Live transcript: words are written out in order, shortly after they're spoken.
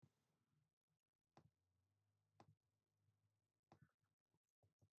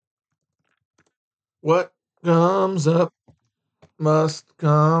What comes up must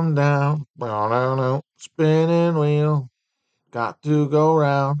come down. Spinning wheel, got to go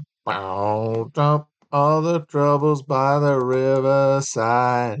round. Dump all the troubles by the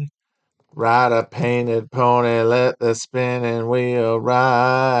riverside. Ride a painted pony, let the spinning wheel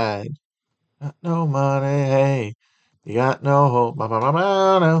ride. Got no money, hey, you got no hope.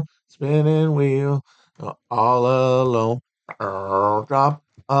 No. Spinning wheel, all alone. Drop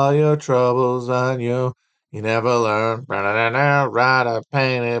all your troubles on you. You never learn. Ride a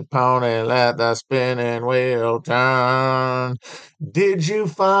painted pony, let the spinning wheel turn. Did you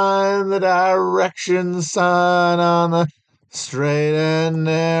find the direction sign on the straight and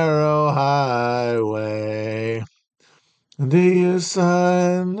narrow highway? Do you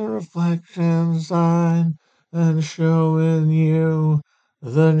sign the reflection sign and show you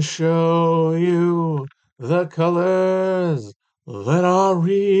the colors that are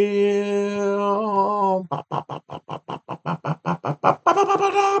real?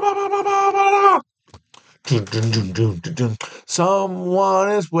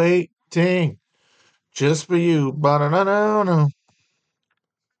 Someone is waiting just for you. Ba-da-da-da-da.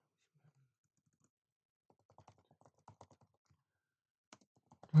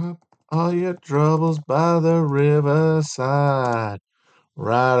 Drop all your troubles by the riverside.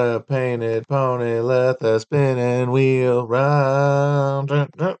 Ride a painted pony, let the spinning wheel round. I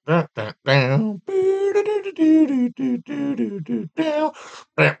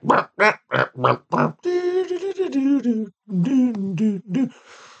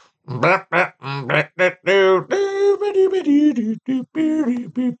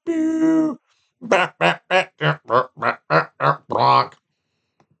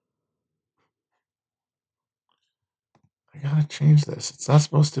gotta change this. It's not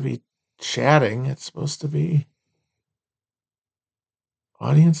supposed to be chatting. It's supposed to be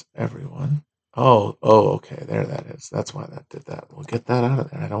audience, everyone. Okay. There that is. That's why that did that. We'll get that out of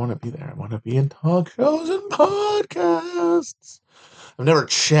there. I don't want to be there. I want to be in talk shows and podcasts. I've never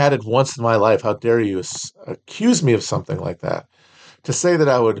chatted once in my life. How dare you accuse me of something like that? To say that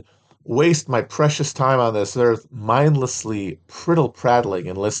I would waste my precious time on this earth mindlessly prattling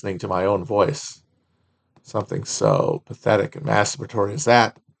and listening to my own voice. Something so pathetic and masturbatory as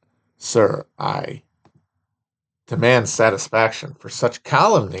that, sir, I demand satisfaction for such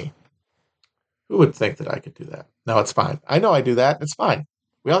calumny. Who would think that I could do that? No, it's fine. I know I do that. It's fine.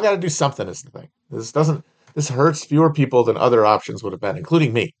 We all got to do something is the thing. This hurts fewer people than other options would have been,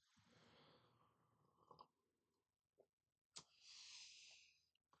 including me.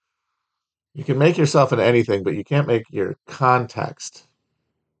 You can make yourself into anything, but you can't make your context.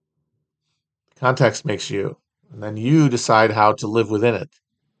 Context makes you. And then you decide how to live within it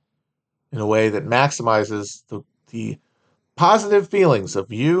in a way that maximizes the positive feelings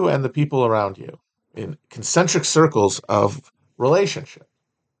of you and the people around you in concentric circles of relationship.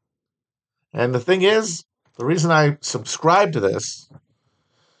 And the thing is, the reason I subscribe to this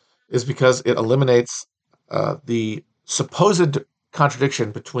is because it eliminates the supposed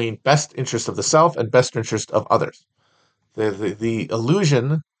contradiction between best interest of the self and best interest of others. The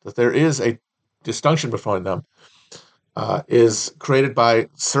illusion that there is a distinction between them is created by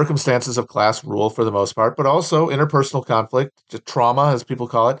circumstances of class rule for the most part, but also interpersonal conflict, trauma, as people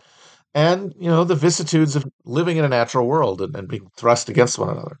call it, and the vicissitudes of living in a natural world and being thrust against one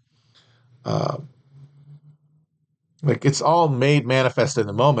another. Like it's all made manifest in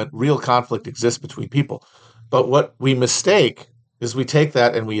the moment. Real conflict exists between people, but what we mistake is we take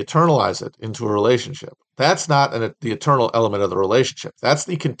that and we eternalize it into a relationship. That's not the eternal element of the relationship. That's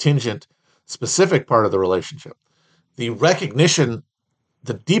the contingent, specific part of the relationship. The recognition,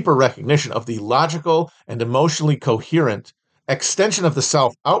 the deeper recognition of the logical and emotionally coherent extension of the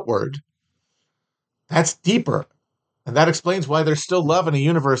self outward, that's deeper. And that explains why there's still love in a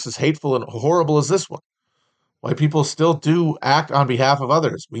universe as hateful and horrible as this one. Why people still do act on behalf of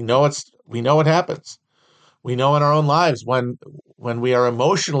others. We know it happens. We know in our own lives when we are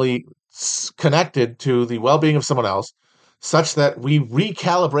emotionally connected to the well-being of someone else, such that we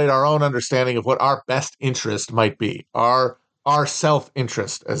recalibrate our own understanding of what our best interest might be, our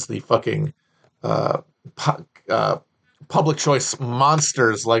self-interest, as the fucking public choice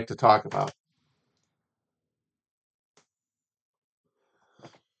monsters like to talk about.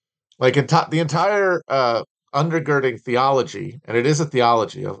 Like the entire undergirding theology, and it is a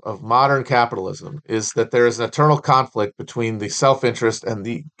theology of modern capitalism, is that there is an eternal conflict between the self-interest and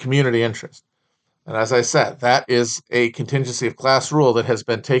the community interest. And as I said, that is a contingency of class rule that has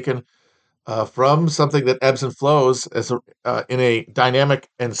been taken from something that ebbs and flows in a dynamic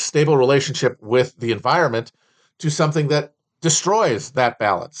and stable relationship with the environment to something that destroys that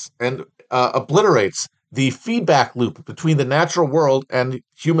balance. And obliterates the feedback loop between the natural world and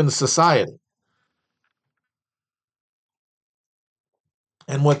human society.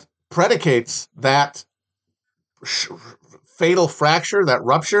 And what predicates that fatal fracture, that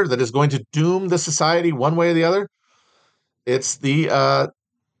rupture that is going to doom the society one way or the other, it's the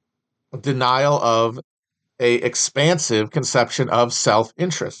denial of a expansive conception of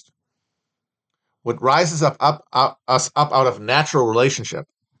self-interest. What rises us up out of natural relationship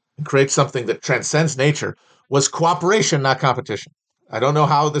and creates something that transcends nature was cooperation, not competition. I don't know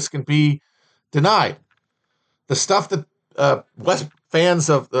how this can be denied. The stuff that fans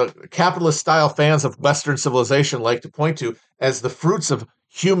of capitalist-style fans of Western civilization like to point to as the fruits of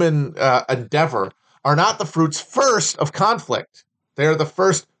human endeavor are not the fruits first of conflict. They are the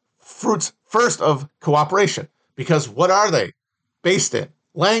fruits first of cooperation. Because what are they based in?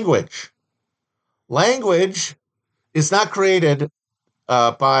 Language. Language is not created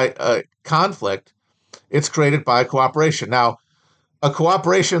by conflict. It's created by cooperation. Now, a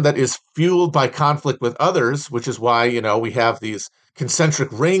cooperation that is fueled by conflict with others, which is why, we have these concentric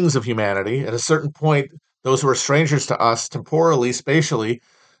rings of humanity. At a certain point, those who are strangers to us, temporally, spatially,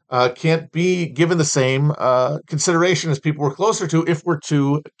 can't be given the same consideration as people we're closer to if we're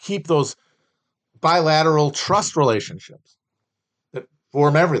to keep those bilateral trust relationships that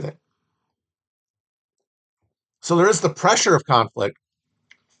form everything. So there is the pressure of conflict,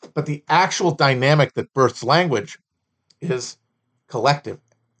 but the actual dynamic that births language is collective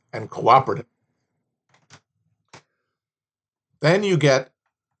and cooperative. Then you get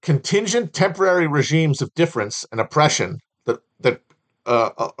contingent temporary regimes of difference and oppression that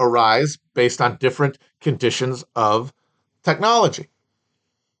arise based on different conditions of technology.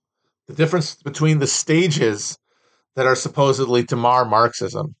 The difference between the stages that are supposedly to mar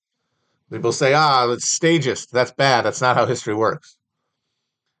Marxism. People say, it's stagist. That's bad. That's not how history works.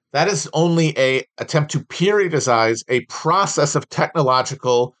 That is only an attempt to periodicize a process of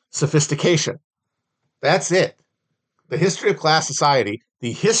technological sophistication. That's it. The history of class society,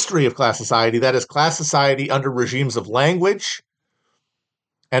 that is class society under regimes of language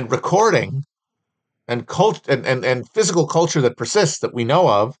and recording and physical culture that persists, that we know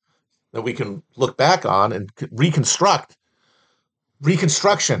of, that we can look back on and reconstruct.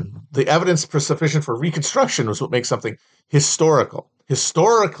 Reconstruction, the evidence sufficient for reconstruction is what makes something historical.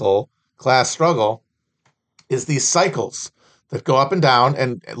 Historical class struggle is these cycles that go up and down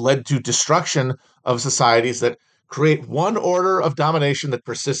and led to destruction of societies that create one order of domination that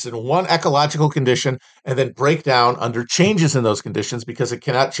persists in one ecological condition and then break down under changes in those conditions because it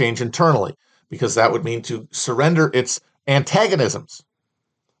cannot change internally, because that would mean to surrender its antagonisms,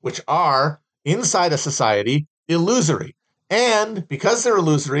 which are, inside a society, illusory. And because they're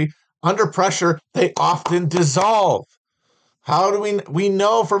illusory, under pressure, they often dissolve. How do we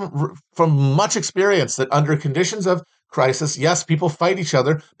know from much experience that under conditions of crisis, yes, people fight each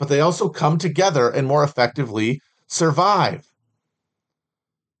other, but they also come together and more effectively survive.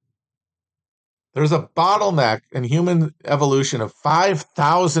 There's a bottleneck in human evolution of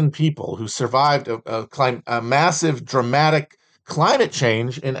 5,000 people who survived a massive, dramatic climate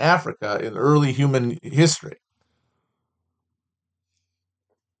change in Africa in early human history.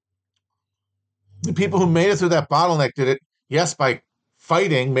 The people who made it through that bottleneck did it, yes, by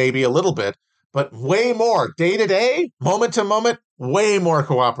fighting maybe a little bit, but way more day to day, moment to moment, way more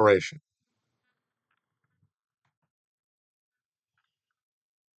cooperation.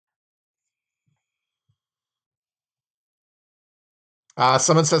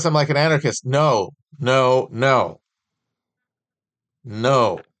 Someone says I'm like an anarchist. No, no, no,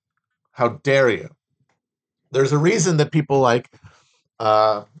 no. How dare you? There's a reason that people like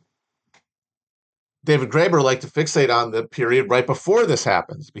David Graeber like to fixate on the period right before this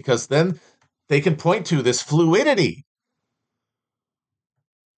happens, because then they can point to this fluidity.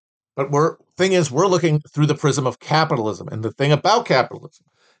 But we're looking through the prism of capitalism. And the thing about capitalism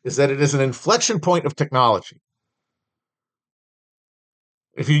is that it is an inflection point of technology.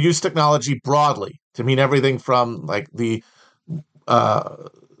 If you use technology broadly to mean everything from like the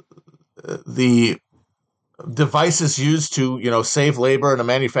devices used to, save labor in a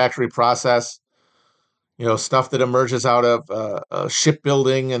manufacturing process, stuff that emerges out of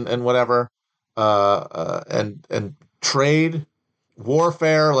shipbuilding and whatever, and trade,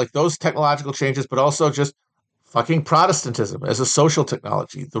 warfare, like those technological changes, but also just fucking Protestantism as a social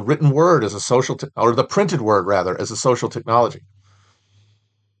technology, the written word as a social or the printed word rather as a social technology.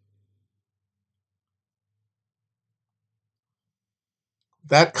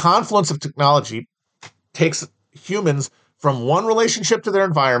 That confluence of technology takes humans from one relationship to their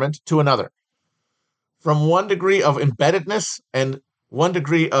environment to another, from one degree of embeddedness and one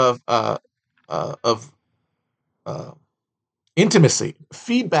degree of intimacy,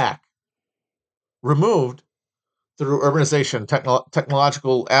 feedback removed through urbanization,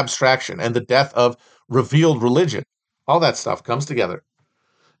 technological abstraction, and the death of revealed religion. All that stuff comes together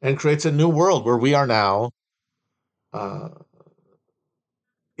and creates a new world where we are now uh,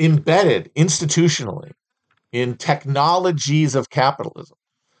 embedded institutionally in technologies of capitalism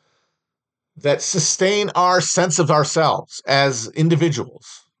that sustain our sense of ourselves as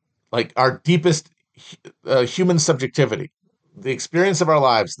individuals, like our deepest human subjectivity, the experience of our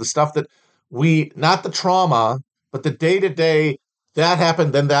lives, the stuff that we, not the trauma, but the day to day, that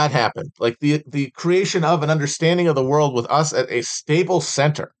happened, then that happened. Like the creation of an understanding of the world with us at a stable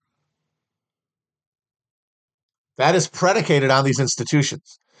center. That is predicated on these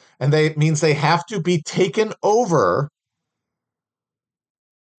institutions. And it means they have to be taken over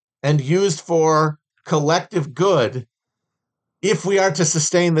and used for collective good if we are to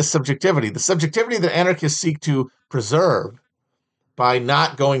sustain this subjectivity. The subjectivity that anarchists seek to preserve by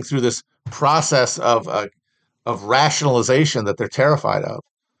not going through this process of rationalization that they're terrified of,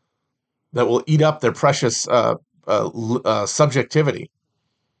 that will eat up their precious subjectivity,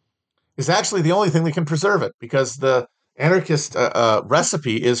 is actually the only thing that can preserve it, because the anarchist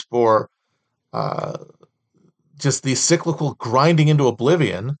recipe is for uh, just the cyclical grinding into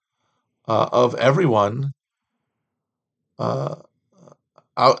oblivion of everyone uh,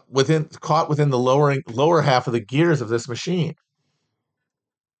 caught within the lower half of the gears of this machine.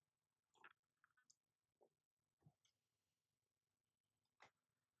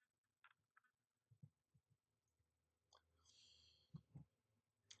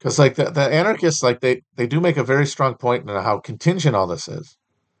 Because like the anarchists, like they do make a very strong point in how contingent all this is.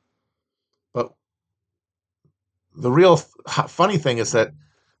 But the real funny thing is that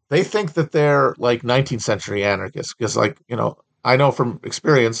they think that they're like 19th century anarchists, because like, I know from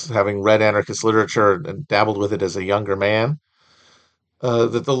experience, having read anarchist literature and dabbled with it as a younger man,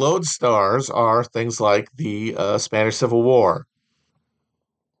 that the lodestars are things like the Spanish Civil War,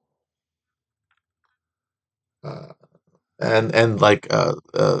 uh, and like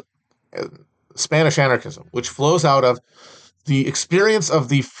Spanish anarchism, which flows out of the experience of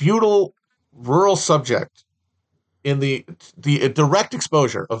the feudal rural subject, in the direct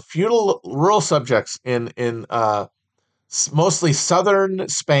exposure of feudal rural subjects in mostly southern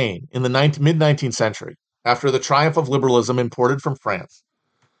Spain in the mid 19th century, after the triumph of liberalism imported from France.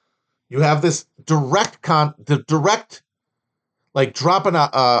 You have this the direct, like dropping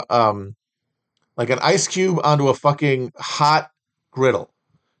like an ice cube onto a fucking hot griddle.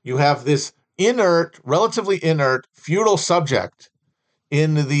 You have this relatively inert feudal subject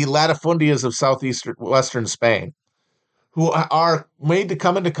in the latifundias of southeastern western Spain, who are made to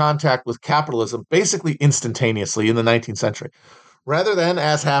come into contact with capitalism basically instantaneously in the 19th century, rather than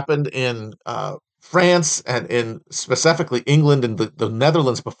as happened in France and in specifically England and the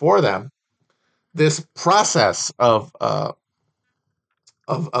Netherlands before them. This process of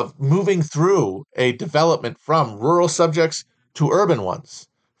moving through a development from rural subjects to urban ones,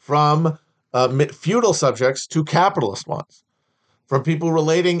 from feudal subjects to capitalist ones, from people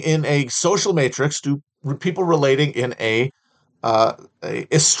relating in a social matrix to people relating in a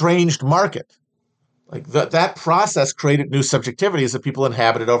estranged market. Like that process created new subjectivities that people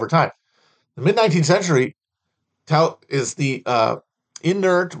inhabited over time. The mid 19th century is the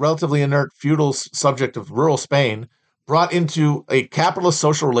relatively inert feudal subject of rural Spain brought into a capitalist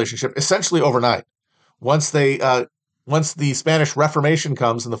social relationship essentially overnight. Once once the Spanish Reformation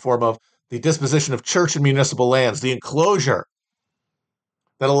comes in the form of the disposition of church and municipal lands, the enclosure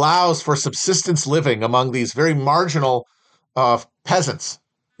that allows for subsistence living among these very marginal peasants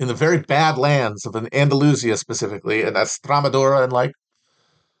in the very bad lands of Andalusia, specifically, and Extremadura, and like,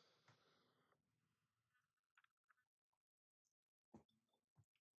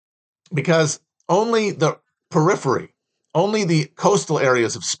 because only the periphery, only the coastal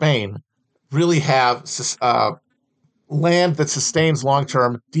areas of Spain really have land that sustains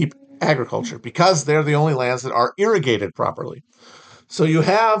long-term deep agriculture, because they're the only lands that are irrigated properly. So you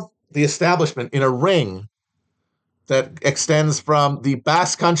have the establishment in a ring that extends from the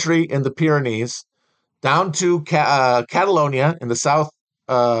Basque Country in the Pyrenees down to Catalonia in the south,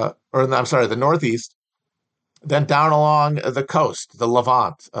 I'm sorry, the northeast, then down along the coast, the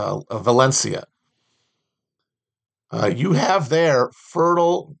Levant, Valencia. You have there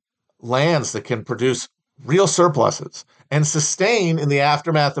fertile lands that can produce real surpluses and sustain, in the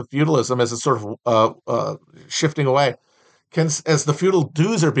aftermath of feudalism, as it's sort of shifting away, as the feudal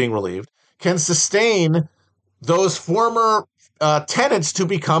dues are being relieved, can sustain those former tenants to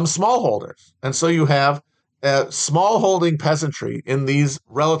become smallholders. And so you have small-holding peasantry in these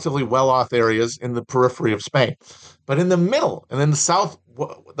relatively well-off areas in the periphery of Spain. But in the middle and in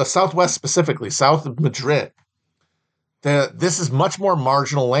the southwest specifically, south of Madrid, this is much more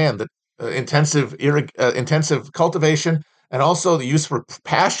marginal land that intensive cultivation and also the use for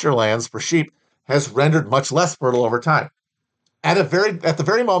pasture lands for sheep has rendered much less fertile over time. At the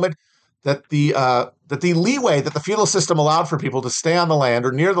very moment that the leeway that the feudal system allowed for people to stay on the land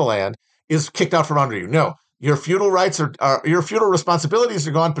or near the land is kicked out from under you. No, your feudal rights are your feudal responsibilities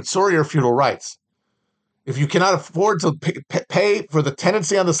are gone, but so are your feudal rights. If you cannot afford to pay for the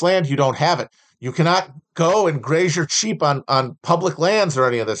tenancy on this land, you don't have it. You cannot go and graze your sheep on public lands or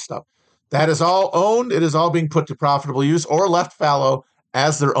any of this stuff. That is all owned. It is all being put to profitable use or left fallow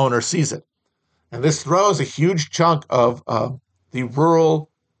as their owner sees it. And this throws a huge chunk of the rural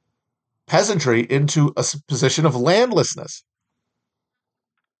peasantry into a position of landlessness.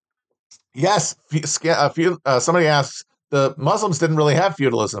 Yes, somebody asks, the Muslims didn't really have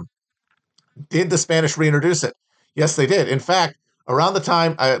feudalism. Did the Spanish reintroduce it? Yes, they did. In fact, around the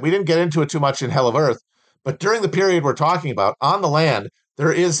time, we didn't get into it too much in Hell of Earth, but during the period we're talking about, on the land,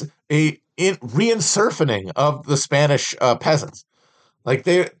 there is a reinsurfening of the Spanish peasants. Like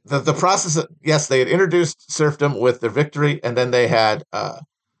the process of, yes, they had introduced serfdom with their victory, and then they had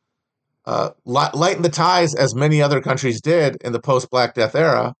lightened the ties as many other countries did in the post-Black Death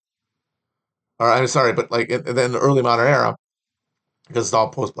era. Or I'm sorry, but like in the early modern era, because it's all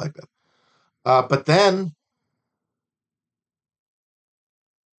post-Black Death. But then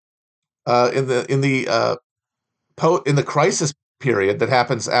in the crisis period that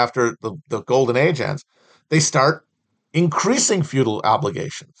happens after the Golden Age ends, they start increasing feudal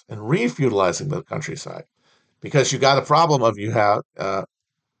obligations and refeudalizing the countryside, because you got a problem of you have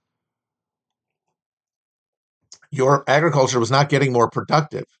your agriculture was not getting more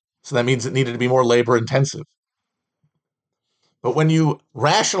productive, so that means it needed to be more labor intensive. But when you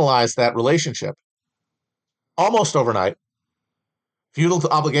rationalize that relationship, almost overnight, feudal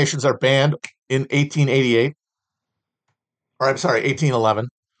obligations are banned in 1888, or I'm sorry, 1811.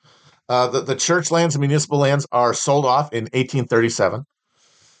 The church lands and municipal lands are sold off in 1837.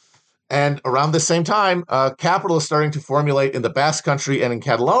 And around the same time, capital is starting to formulate in the Basque Country and in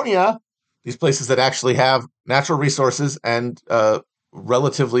Catalonia, these places that actually have natural resources and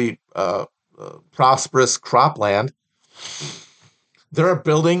relatively prosperous cropland. They're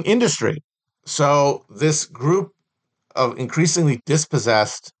building industry. So this group of increasingly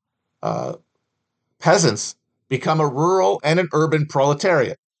dispossessed peasants become a rural and an urban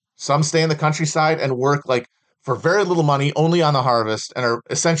proletariat. Some stay in the countryside and work like for very little money, only on the harvest, and are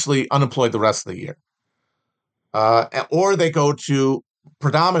essentially unemployed the rest of the year. Or they go to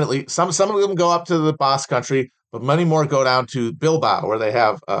predominantly, some of them go up to the Basque Country, but many more go down to Bilbao, where they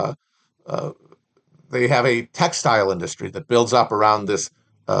have a textile industry that builds up around this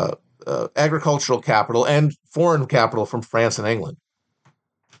agricultural capital and foreign capital from France and England.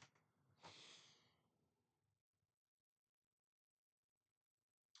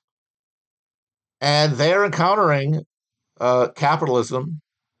 And they're encountering capitalism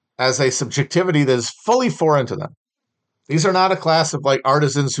as a subjectivity that is fully foreign to them. These are not a class of like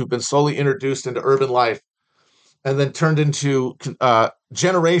artisans who've been slowly introduced into urban life and then turned into,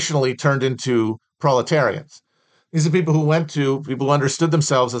 generationally turned into proletarians. These are people who understood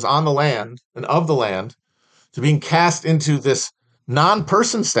themselves as on the land and of the land, to being cast into this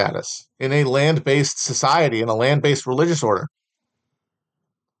non-person status in a land-based society, in a land-based religious order.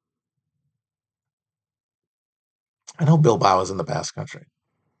 I know Bilbao is in the Basque Country.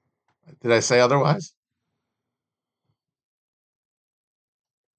 Did I say otherwise?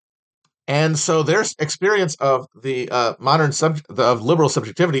 And so their experience of the of liberal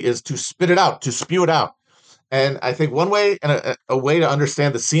subjectivity is to spit it out, to spew it out. And I think one way and a way to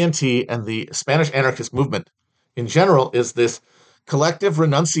understand the CNT and the Spanish anarchist movement in general is this collective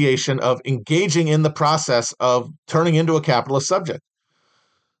renunciation of engaging in the process of turning into a capitalist subject.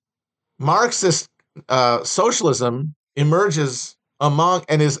 Marxist socialism emerges among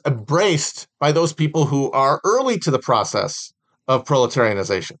and is embraced by those people who are early to the process of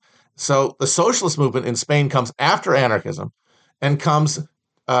proletarianization. So the socialist movement in Spain comes after anarchism and comes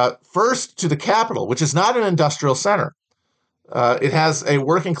first to the capital, which is not an industrial center. It has a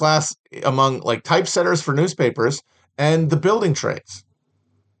working class among like typesetters for newspapers and the building trades.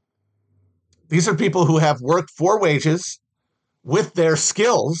 These are people who have worked for wages with their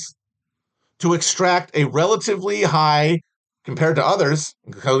skills to extract a relatively high, compared to others,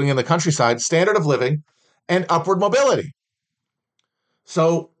 including in the countryside, standard of living and upward mobility.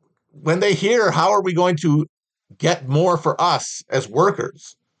 So when they hear, how are we going to get more for us as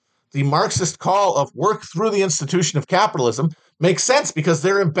workers? the Marxist call of work through the institution of capitalism makes sense because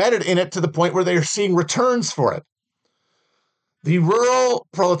they're embedded in it to the point where they are seeing returns for it. The rural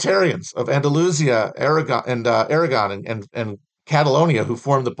proletarians of Andalusia, Aragon, and Catalonia, who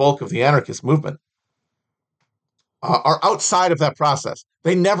formed the bulk of the anarchist movement, are outside of that process.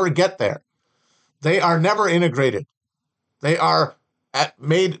 They never get there. They are never integrated. They are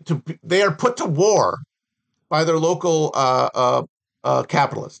put to war by their local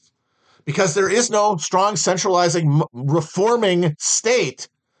capitalists because there is no strong centralizing reforming state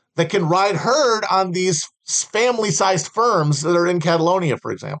that can ride herd on these family-sized firms that are in Catalonia,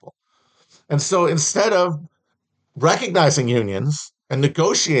 for example. And so instead of recognizing unions and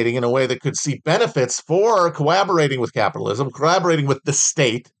negotiating in a way that could see benefits for collaborating with capitalism, collaborating with the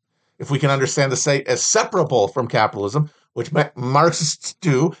state, if we can understand the state as separable from capitalism, which Marxists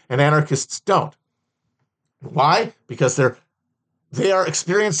do and anarchists don't. Why? Because they are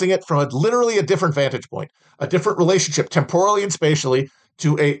experiencing it from literally a different vantage point, a different relationship temporally and spatially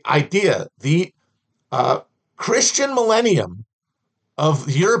to an idea, the Christian millennium of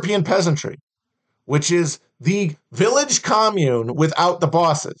European peasantry, which is the village commune without the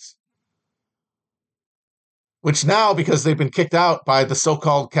bosses, which now, because they've been kicked out by the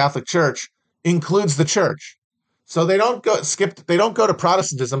so-called Catholic Church, includes the church. So they don't go to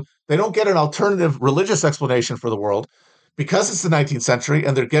Protestantism. They don't get an alternative religious explanation for the world. Because it's the 19th century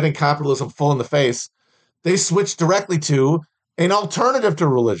and they're getting capitalism full in the face, they switch directly to an alternative to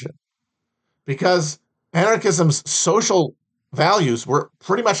religion. Because anarchism's social values were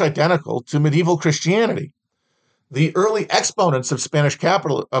pretty much identical to medieval Christianity. The early exponents of Spanish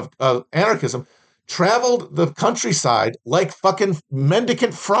anarchism traveled the countryside like fucking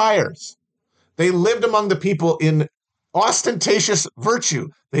mendicant friars. They lived among the people in ostentatious virtue.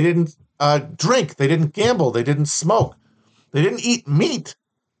 They didn't drink. They didn't gamble. They didn't smoke. They didn't eat meat.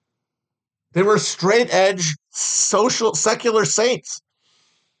 They were straight edge social secular saints.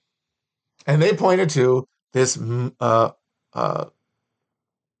 And they pointed to this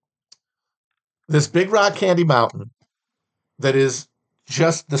big rock candy mountain that is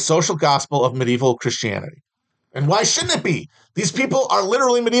just the social gospel of medieval Christianity. And why shouldn't it be? These people are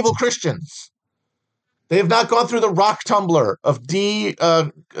literally medieval Christians. They have not gone through the rock tumbler of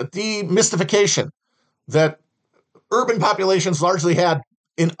demystification that urban populations largely had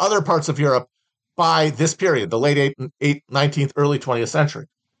in other parts of Europe by this period, the late 19th, early 20th century.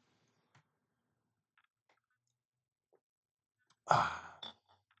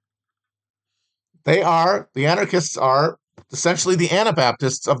 The anarchists are essentially the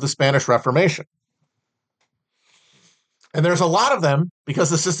Anabaptists of the Spanish Reformation. And there's a lot of them because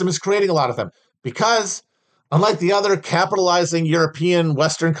the system is creating a lot of them. Because unlike the other capitalizing European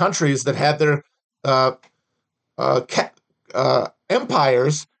Western countries that had their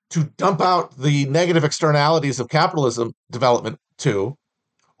empires to dump out the negative externalities of capitalism development to,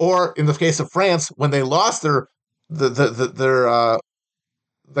 or in the case of France, when they lost the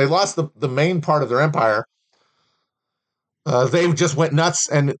main part of their empire, they just went nuts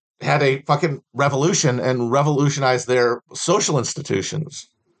and had a fucking revolution and revolutionized their social institutions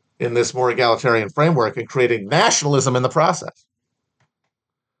in this more egalitarian framework and creating nationalism in the process.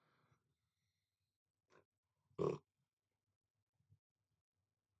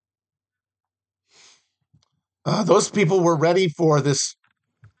 Those people were ready for this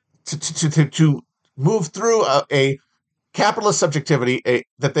to move through a capitalist subjectivity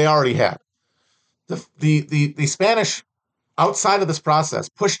that they already had. The Spanish, outside of this process,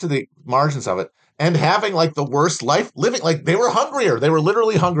 pushed to the margins of it and having like the worst life living, like they were hungrier. They were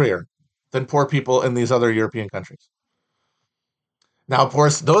literally hungrier than poor people in these other European countries. Now, of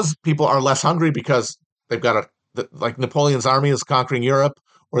course, those people are less hungry because they've got like Napoleon's army is conquering Europe,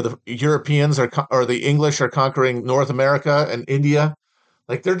 or the Europeans or the English are conquering North America and India.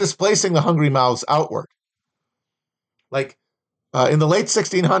 Like they're displacing the hungry mouths outward. Like in the late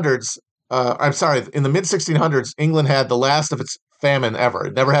 1600s, in the mid 1600s, England had the last of its famine ever.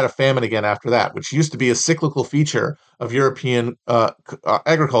 It never had a famine again after that, which used to be a cyclical feature of European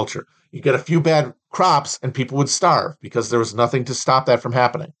agriculture. You get a few bad crops and people would starve because there was nothing to stop that from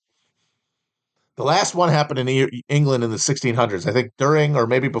happening. The last one happened in England in the 1600s, I think during or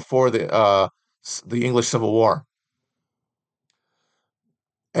maybe before the English Civil War.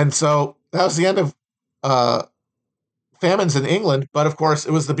 And so that was the end of famines in England, but of course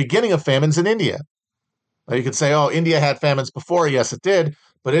it was the beginning of famines in India. Now you could say, oh, India had famines before. Yes, it did,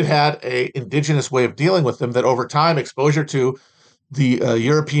 but it had an indigenous way of dealing with them that over time, exposure to the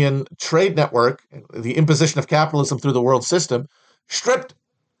European trade network, the imposition of capitalism through the world system, stripped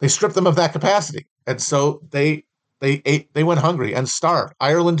them of that capacity. And so they They went hungry and starved.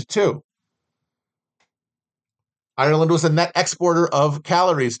 Ireland too. Ireland was a net exporter of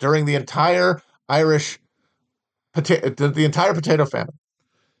calories during the entire Irish the entire potato famine,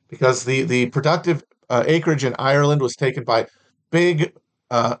 because the productive acreage in Ireland was taken by big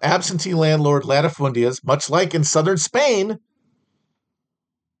absentee landlord latifundias, much like in southern Spain.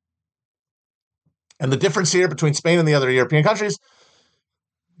 And the difference here between Spain and the other European countries,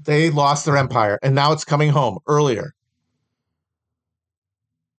 they lost their empire, and now it's coming home earlier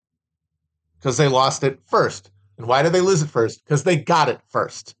because they lost it first. And why did they lose it first? Because they got it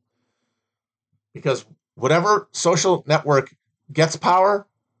first. Because whatever social network gets power,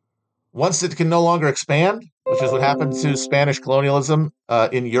 once it can no longer expand, which is what happened to Spanish colonialism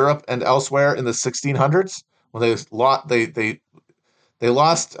in Europe and elsewhere in the 1600s, when they lost they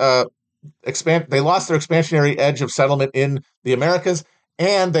lost their expansionary edge of settlement in the Americas,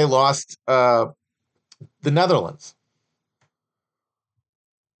 and they lost the Netherlands.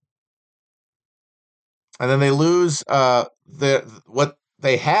 And then they lose what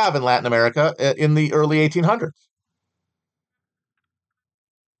they have in Latin America in the early 1800s.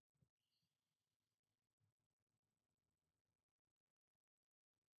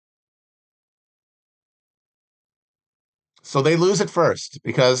 So they lose it first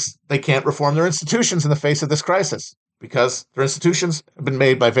because they can't reform their institutions in the face of this crisis, because their institutions have been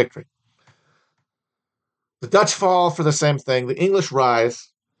made by victory. The Dutch fall for the same thing. The English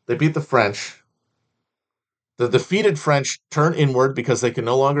rise. They beat the French. The defeated French turn inward because they can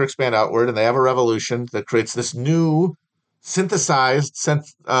no longer expand outward, and they have a revolution that creates this new synthesized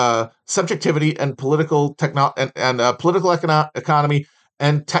subjectivity and political political economy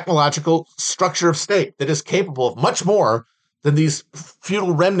and technological structure of state that is capable of much more than these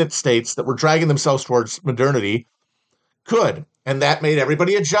feudal remnant states that were dragging themselves towards modernity could. And that made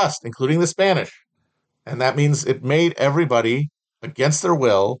everybody adjust, including the Spanish. And that means it made everybody, against their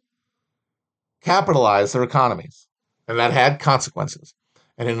will, capitalize their economies. And that had consequences.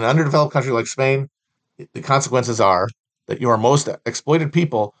 And in an underdeveloped country like Spain, the consequences are that your most exploited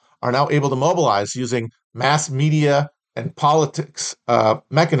people are now able to mobilize using mass media and politics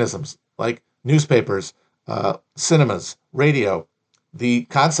mechanisms like newspapers, cinemas, radio, the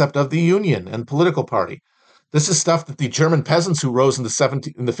concept of the union and political party. This is stuff that the German peasants who rose in the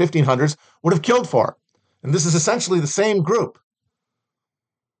 1500s would have killed for. And this is essentially the same group.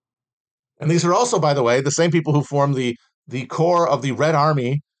 And these are also, by the way, the same people who form the core of the Red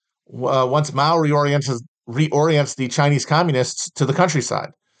Army once Mao reorients the Chinese communists to the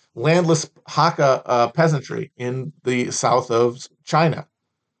countryside. Landless Hakka peasantry in the south of China.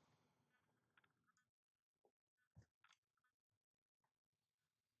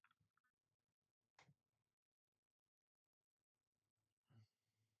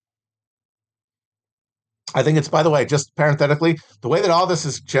 I think it's, by the way, just parenthetically, the way that all this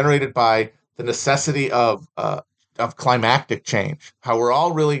is generated by the necessity of climactic change. How we're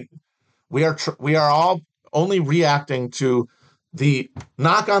all really we are all only reacting to the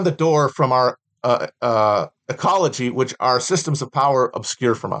knock on the door from our ecology, which our systems of power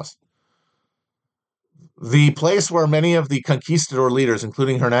obscure from us. The place where many of the conquistador leaders,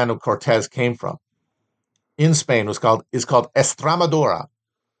 including Hernando Cortez, came from in Spain is called Estremadura,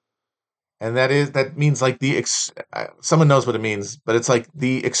 and that means like someone knows what it means, but it's like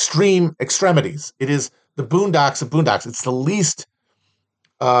the extreme extremities. It is the boondocks of boondocks. It's the least.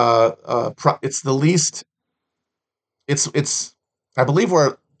 It's the least. It's. I believe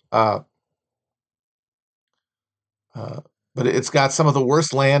we're. But it's got some of the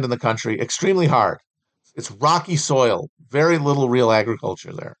worst land in the country. Extremely hard. It's rocky soil. Very little real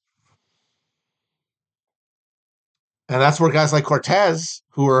agriculture there. And that's where guys like Cortez,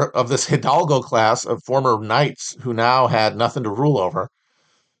 who are of this Hidalgo class of former knights who now had nothing to rule over,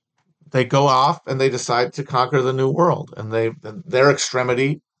 they go off and they decide to conquer the new world. And their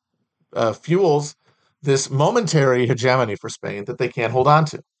extremity fuels this momentary hegemony for Spain that they can't hold on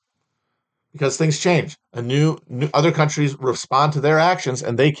to, because things change. New other countries respond to their actions,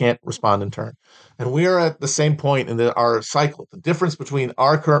 and they can't respond in turn. And we are at the same point in our cycle. The difference between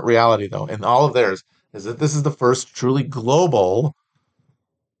our current reality, though, and all of theirs, is that this is the first truly global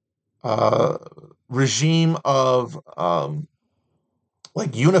regime of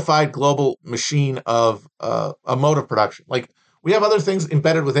like unified global machine of a mode of production. Like, we have other things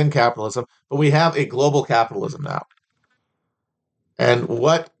embedded within capitalism, but we have a global capitalism now. And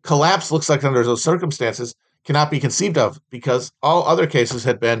what collapse looks like under those circumstances cannot be conceived of, because all other cases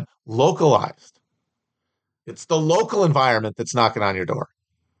had been localized. It's the local environment that's knocking on your door,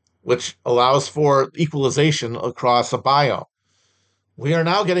 which allows for equalization across a biome. We are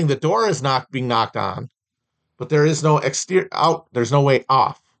now getting the door is being knocked on, but there is no exterior out. There's no way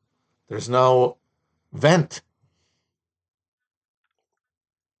off. There's no vent.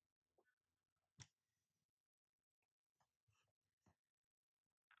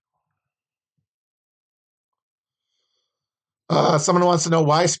 Someone wants to know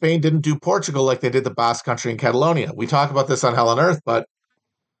why Spain didn't do Portugal like they did the Basque Country and Catalonia. We talk about this on Hell on Earth, but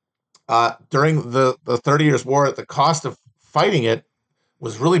during the 30 Years' War, the cost of fighting it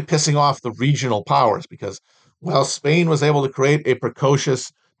was really pissing off the regional powers because while Spain was able to create a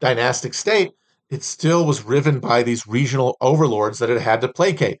precocious dynastic state, it still was riven by these regional overlords that it had to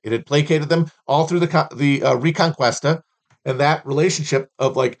placate. It had placated them all through the Reconquista, and that relationship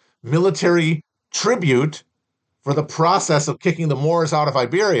of like military tribute for the process of kicking the Moors out of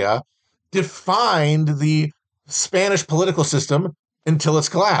Iberia defined the Spanish political system until its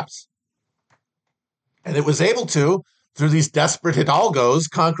collapse. And it was able to, through these desperate hidalgos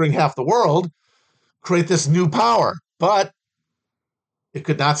conquering half the world, create this new power. But it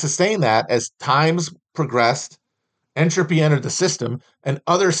could not sustain that as times progressed, entropy entered the system, and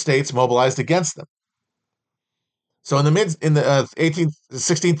other states mobilized against them. So in the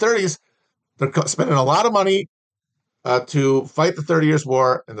 1630s, they're spending a lot of money to fight the 30 Years'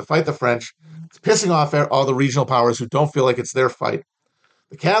 War and to fight the French. It's pissing off all the regional powers who don't feel like it's their fight.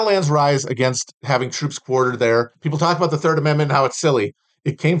 The Catalans rise against having troops quartered there. People talk about the Third Amendment and how it's silly.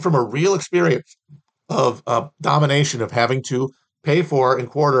 It came from a real experience of domination, of having to pay for and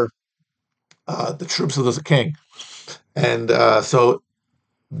quarter the troops of the king. And so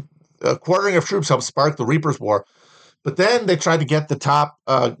quartering of troops helped spark the Reapers' War. But then they tried to get the top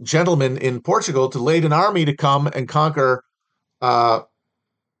gentlemen in Portugal to lead an army to come and conquer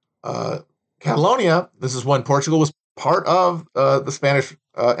Catalonia. This is when Portugal was part of the Spanish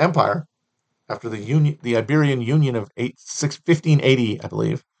Empire after the Iberian Union of 1580, I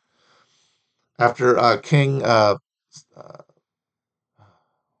believe. After King,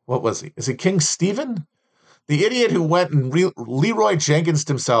 what was he? Is it King Stephen? The idiot who went and Leroy Jenkins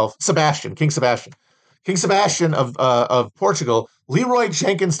himself, King Sebastian of Portugal, Leroy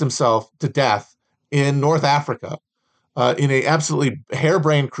Jenkins himself to death in North Africa in a absolutely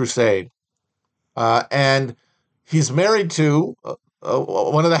harebrained crusade. And he's married to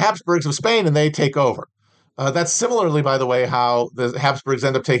one of the Habsburgs of Spain, and they take over. That's similarly, by the way, how the Habsburgs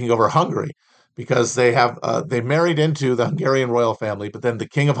end up taking over Hungary, because they married into the Hungarian royal family, but then the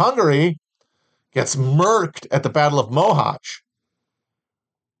King of Hungary gets murked at the Battle of Mohacs,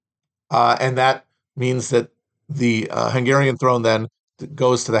 and that means that the Hungarian throne then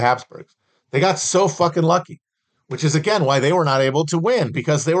goes to the Habsburgs. They got so fucking lucky, which is, again, why they were not able to win,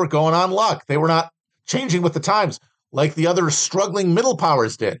 because they were going on luck. They were not changing with the times like the other struggling middle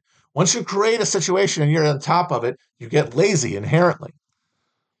powers did. Once you create a situation and you're on top of it, you get lazy inherently.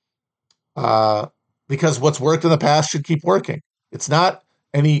 Because what's worked in the past should keep working. It's not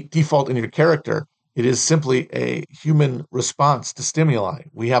any default in your character. It is simply a human response to stimuli.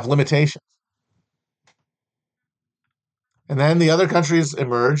 We have limitations. And then the other countries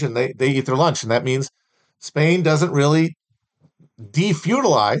emerge and they eat their lunch. And that means Spain doesn't really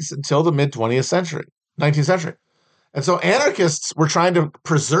defeudalize until the mid 20th century, 19th century. And so anarchists were trying to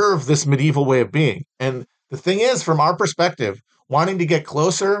preserve this medieval way of being. And the thing is, from our perspective, wanting to get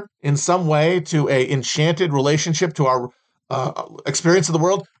closer in some way to a enchanted relationship to our experience of the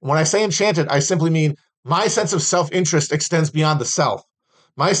world. When I say enchanted, I simply mean my sense of self-interest extends beyond the self.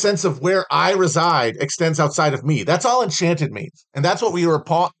 My sense of where I reside extends outside of me. That's all enchanted means. And that's what we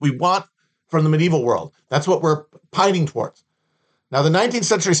want from the medieval world. That's what we're pining towards. Now, the 19th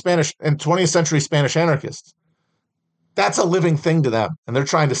century Spanish and 20th century Spanish anarchists, that's a living thing to them, and they're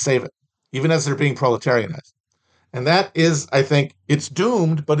trying to save it, even as they're being proletarianized. And that is, I think, it's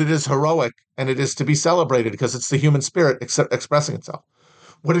doomed, but it is heroic, and it is to be celebrated because it's the human spirit expressing itself.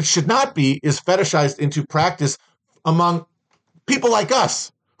 What it should not be is fetishized into practice among people like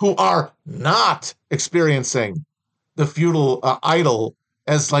us who are not experiencing the feudal idol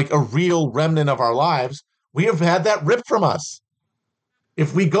as like a real remnant of our lives. We have had that ripped from us.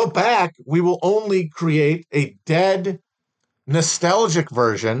 If we go back, we will only create a dead, nostalgic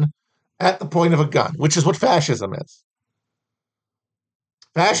version at the point of a gun, which is what fascism is.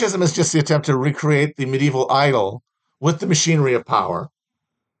 Fascism is just the attempt to recreate the medieval idol with the machinery of power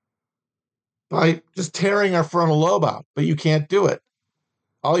by just tearing our frontal lobe out, but you can't do it.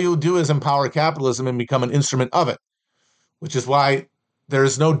 All you'll do is empower capitalism and become an instrument of it, which is why there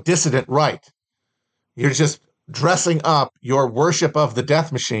is no dissident right. You're just dressing up your worship of the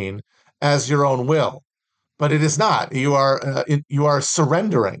death machine as your own will, but it is not. You are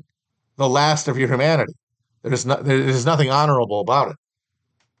surrendering the last of your humanity. There is nothing honorable about it.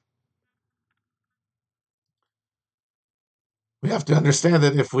 We have to understand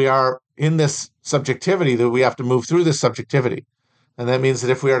that if we are in this subjectivity, that we have to move through this subjectivity. And that means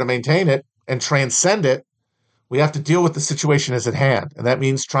that if we are to maintain it and transcend it, we have to deal with the situation as at hand. And that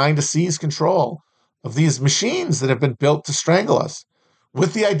means trying to seize control of these machines that have been built to strangle us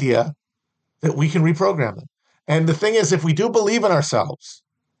with the idea that we can reprogram them. And the thing is, if we do believe in ourselves,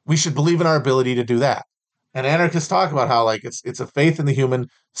 we should believe in our ability to do that. And anarchists talk about how like it's a faith in the human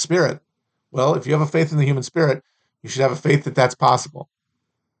spirit. Well, if you have a faith in the human spirit, you should have a faith that that's possible.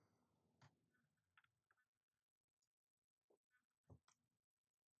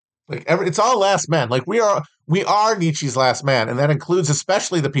 It's all last man. Like we are Nietzsche's last man, and that includes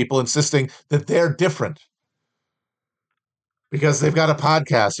especially the people insisting that they're different because they've got a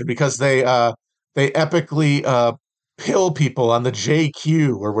podcast or because they epically pill people on the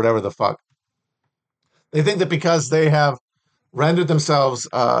JQ or whatever the fuck. They think that because they have rendered themselves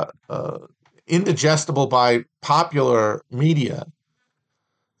indigestible by popular media,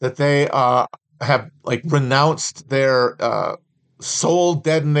 that they have like renounced their soul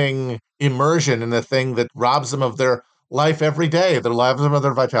deadening immersion in the thing that robs them of their life every day, that robs them of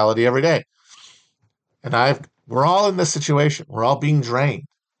their vitality every day. And we're all in this situation. We're all being drained,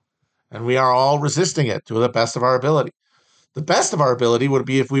 and we are all resisting it to the best of our ability. The best of our ability would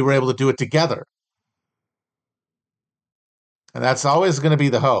be if we were able to do it together, and that's always going to be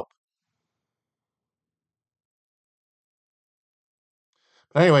the hope.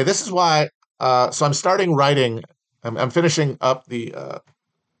 But anyway, this is why. So I'm starting writing. I'm finishing up the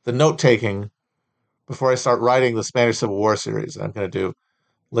note taking before I start writing the Spanish Civil War series that I'm going to do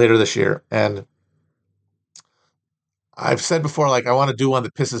later this year. And I've said before, like I want to do one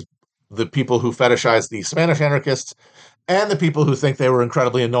that pisses the people who fetishize the Spanish anarchists and the people who think they were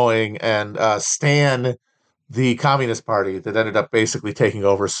incredibly annoying and stan the Communist Party that ended up basically taking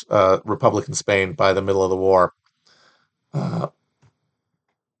over Republican Spain by the middle of the war. Uh,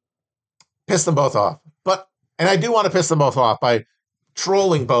 piss them both off. And I do want to piss them both off by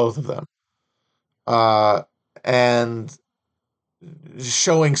trolling both of them uh, and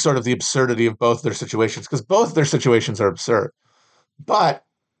showing sort of the absurdity of both their situations, because both their situations are absurd. But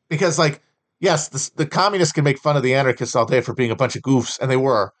because, like, yes, the communists can make fun of the anarchists all day for being a bunch of goofs, and they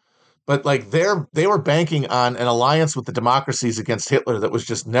were. But like they were banking on an alliance with the democracies against Hitler that was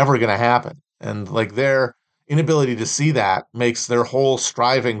just never going to happen, and like their inability to see that makes their whole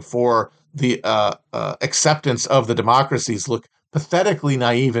striving for the acceptance of the democracies look pathetically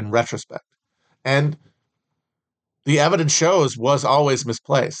naive in retrospect. And the evidence shows was always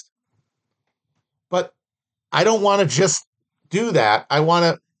misplaced. But I don't want to just do that. I want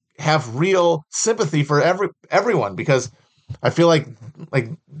to have real sympathy for everyone, because I feel like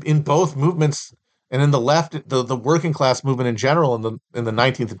in both movements and in the left, the working class movement in general in the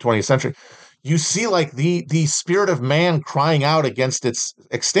 19th and 20th century, you see like the spirit of man crying out against its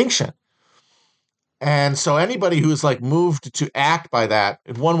extinction. And so anybody who's like moved to act by that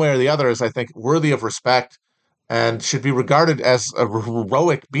in one way or the other is, I think, worthy of respect and should be regarded as a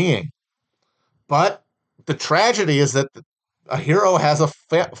heroic being. But the tragedy is that a hero has a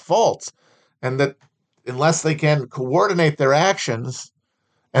fault, and that unless they can coordinate their actions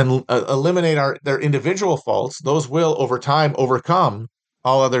and eliminate their individual faults, those will over time overcome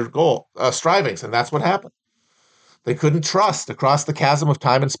all other strivings. And that's what happened. They couldn't trust across the chasm of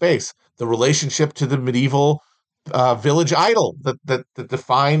time and space the relationship to the medieval village idol that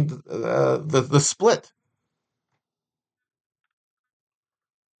defined the split.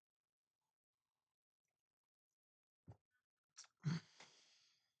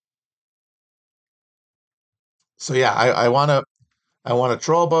 So yeah, I want to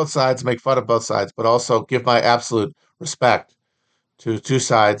troll both sides, make fun of both sides, but also give my absolute respect to two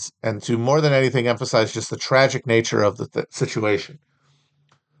sides, and to more than anything emphasize just the tragic nature of the situation.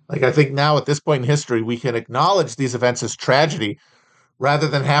 Like I think now at this point in history, we can acknowledge these events as tragedy rather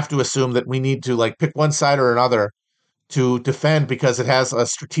than have to assume that we need to like pick one side or another to defend because it has a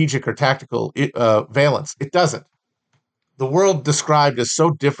strategic or tactical valence. It doesn't. The world described is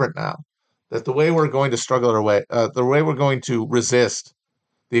so different now that the way we're going to struggle our way, the way we're going to resist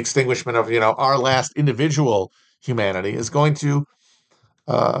the extinguishment of our last individual humanity is going to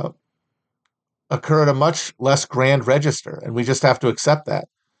uh, occur at a much less grand register, and we just have to accept that.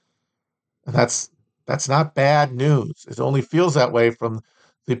 And that's not bad news. It only feels that way from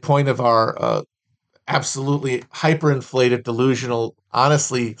the point of our absolutely hyperinflated, delusional,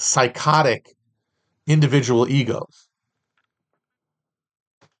 honestly psychotic individual egos.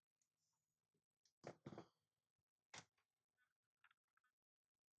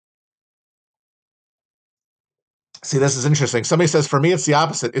 See, this is interesting. Somebody says, for me, it's the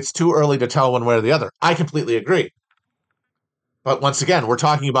opposite. It's too early to tell one way or the other. I completely agree. But once again, we're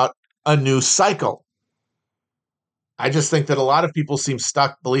talking about a new cycle. I just think that a lot of people seem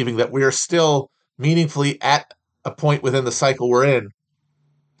stuck believing that we're still meaningfully at a point within the cycle we're in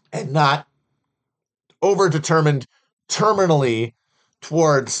and not overdetermined terminally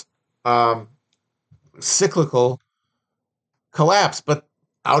towards um, cyclical collapse. But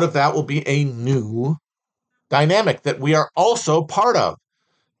out of that will be a new dynamic that we are also part of,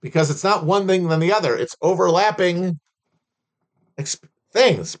 because it's not one thing than the other. It's overlapping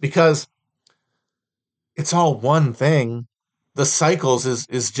things, because it's all one thing. The cycles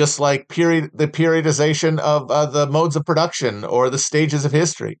is just like the periodization of the modes of production or the stages of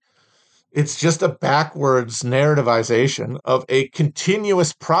history. It's just a backwards narrativization of a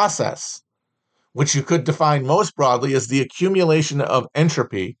continuous process, which you could define most broadly as the accumulation of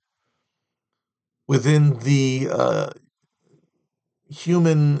entropy within the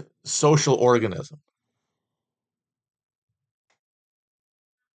human social organism.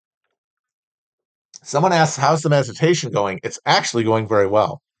 Someone asks, how's the meditation going? It's actually going very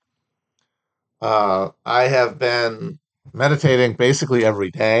well. I have been meditating basically every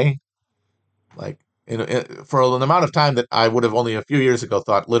day, like for an amount of time that I would have only a few years ago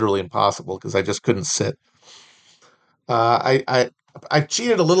thought literally impossible, because I just couldn't sit. I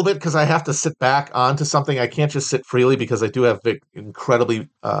cheated a little bit because I have to sit back onto something. I can't just sit freely because I do have big, incredibly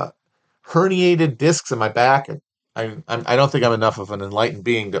herniated discs in my back, and I don't think I'm enough of an enlightened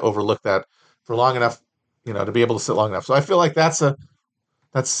being to overlook that for long enough, to be able to sit long enough. So I feel like that's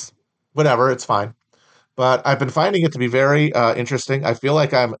whatever. It's fine. But I've been finding it to be very interesting. I feel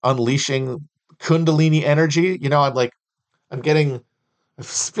like I'm unleashing Kundalini energy. I'm getting. It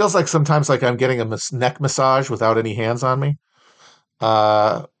feels like sometimes like I'm getting a neck massage without any hands on me,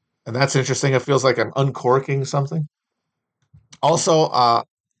 uh, and that's interesting. It feels like I'm uncorking something. Also, I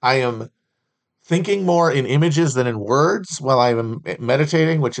am thinking more in images than in words while I'm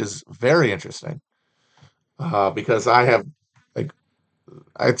meditating, which is very interesting. Because I have, like,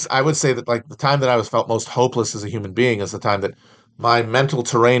 I would say that like the time that I was felt most hopeless as a human being is the time that my mental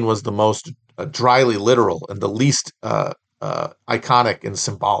terrain was the most dryly literal and the least iconic and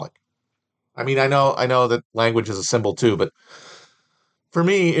symbolic. I mean, I know that language is a symbol too, but for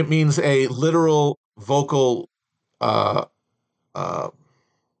me, it means a literal vocal uh, uh,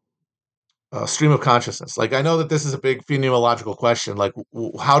 stream of consciousness. Like, I know that this is a big phenomenological question. Like,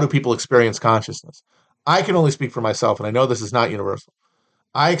 how do people experience consciousness? I can only speak for myself, and I know this is not universal.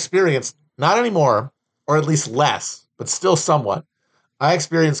 I experience, not anymore, or at least less, but still somewhat, I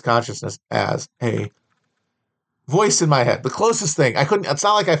experience consciousness as a voice in my head. The closest thing, it's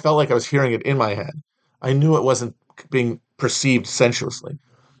not like I felt like I was hearing it in my head. I knew it wasn't being perceived sensuously,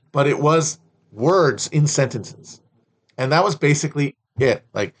 but it was words in sentences. And that was basically it.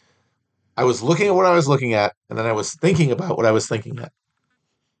 Like, I was looking at what I was looking at, and then I was thinking about what I was thinking at.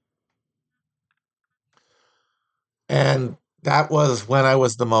 And that was when I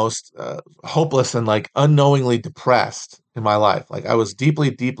was the most hopeless and like unknowingly depressed in my life. Like, I was deeply,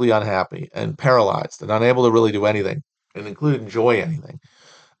 deeply unhappy and paralyzed and unable to really do anything and include enjoy anything.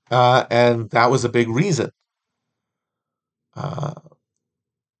 And that was a big reason. Uh,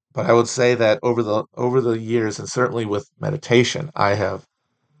 but I would say that over the years, and certainly with meditation, I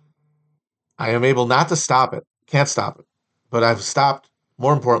am able not to stop it, can't stop it, but I've stopped.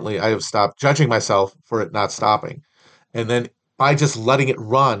 More importantly, I have stopped judging myself for it not stopping, and then by just letting it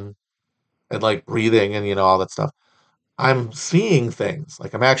run and like breathing and all that stuff, I'm seeing things.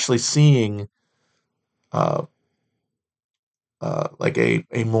 Like, I'm actually seeing uh, like a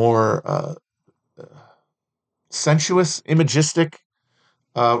more sensuous, imagistic,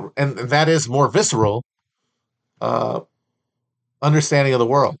 and that is more visceral uh, understanding of the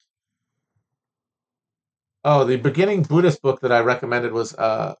world. Oh, the beginning Buddhist book that I recommended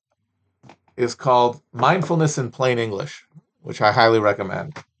is called Mindfulness in Plain English, which I highly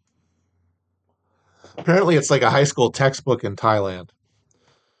recommend. Apparently, it's like a high school textbook in Thailand.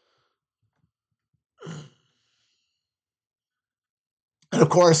 And of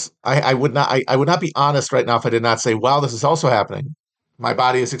course, I would not be honest right now if I did not say, "Wow, this is also happening." My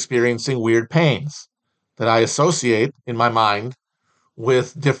body is experiencing weird pains that I associate in my mind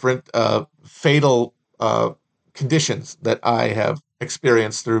with different fatal conditions that I have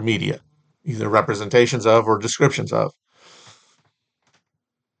experienced through media, either representations of or descriptions of.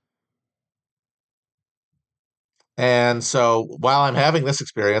 And so while I'm having this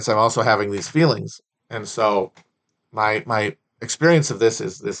experience, I'm also having these feelings. And so my experience of this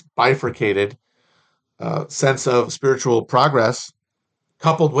is this bifurcated sense of spiritual progress,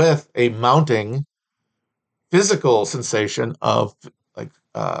 coupled with a mounting physical sensation of like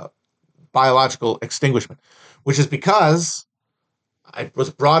biological extinguishment, which is because I was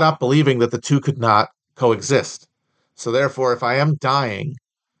brought up believing that the two could not coexist. So therefore, if I am dying,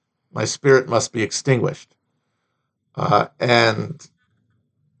 my spirit must be extinguished. And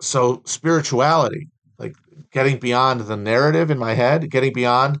so spirituality, like getting beyond the narrative in my head, getting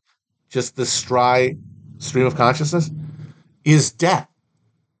beyond just this dry stream of consciousness, is death,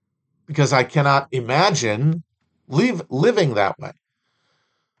 because I cannot imagine living that way.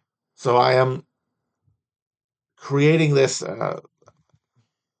 So I am creating this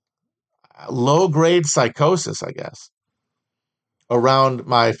low grade psychosis, I guess, around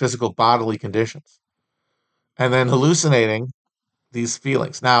my physical bodily conditions, and then hallucinating these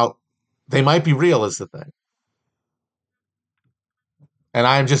feelings. Now, they might be real, is the thing. And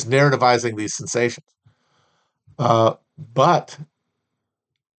I am just narrativizing these sensations. But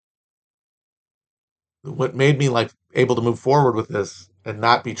what made me like able to move forward with this and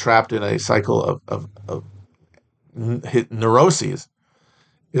not be trapped in a cycle of neuroses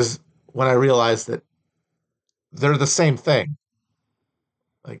is when I realized that they're the same thing.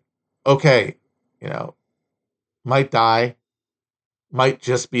 Like, okay, you know, might die, might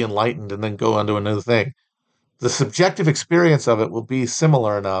just be enlightened and then go on to another thing. The subjective experience of it will be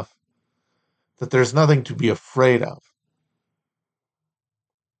similar enough that there's nothing to be afraid of.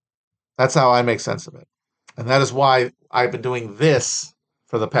 That's how I make sense of it. And that is why I've been doing this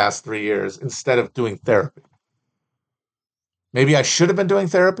for the past 3 years instead of doing therapy. Maybe I should have been doing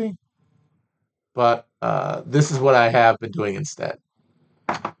therapy, but this is what I have been doing instead.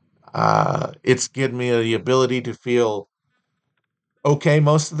 It's given me the ability to feel okay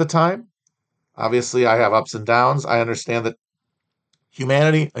most of the time. Obviously, I have ups and downs. I understand that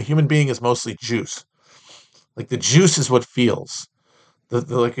a human being is mostly juice. Like the juice is what feels.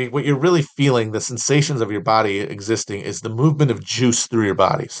 Like what you're really feeling, the sensations of your body existing, is the movement of juice through your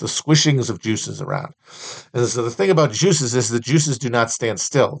body. So squishings of juices around. And so the thing about juices is that juices do not stand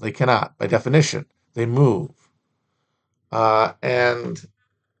still. They cannot, by definition. They move. And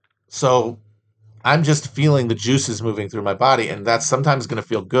so I'm just feeling the juices moving through my body, and that's sometimes going to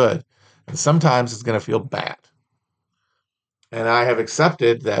feel good, and sometimes it's going to feel bad. And I have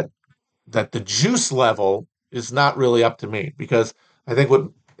accepted that the juice level is not really up to me, because I think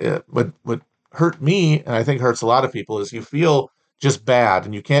what hurt me, and I think hurts a lot of people, is you feel just bad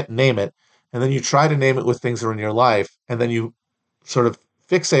and you can't name it, and then you try to name it with things that are in your life, and then you sort of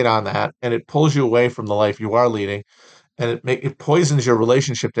fixate on that, and it pulls you away from the life you are leading, and it poisons your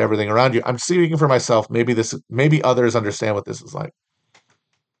relationship to everything around you. I'm speaking for myself. Maybe others understand what this is like.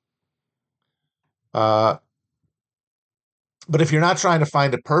 Uh, but if you're not trying to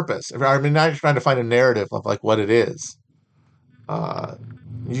find a purpose, not trying to find a narrative of like what it is, uh,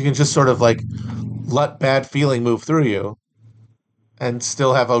 you can just sort of like let bad feeling move through you and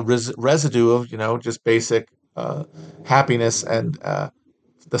still have a residue of just basic happiness and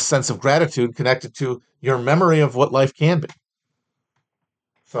the sense of gratitude connected to your memory of what life can be.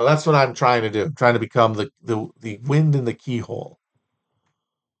 So that's what I'm trying to do. I'm trying to become the wind in the keyhole.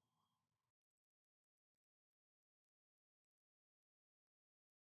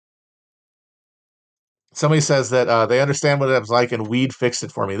 Somebody says that they understand what it was like and weed fixed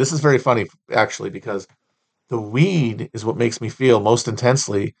it for me. This is very funny, actually, because the weed is what makes me feel most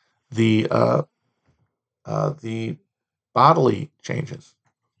intensely the bodily changes.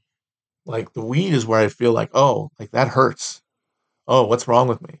 Like the weed is where I feel like, oh, like that hurts. Oh, what's wrong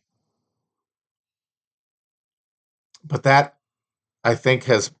with me? But that I think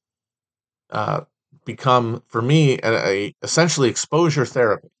has uh, become for me a essentially exposure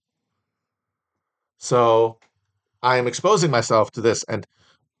therapy. So I am exposing myself to this, and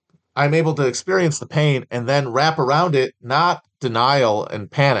I'm able to experience the pain and then wrap around it, not denial and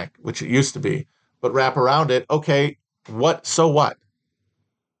panic, which it used to be, but wrap around it. Okay, so what?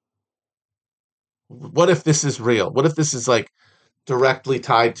 What if this is real? What if this is like directly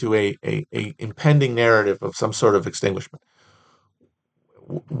tied to a impending narrative of some sort of extinguishment?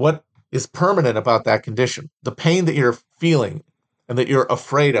 What is permanent about that condition? The pain that you're feeling and that you're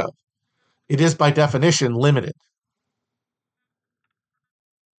afraid of, it is by definition limited.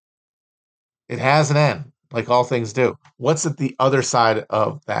 It has an end, like all things do. What's at the other side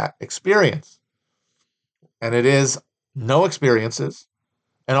of that experience? And it is no experiences,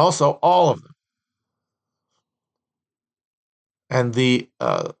 and also all of them. And the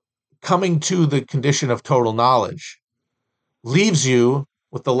coming to the condition of total knowledge leaves you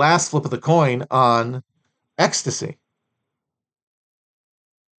with the last flip of the coin on ecstasy.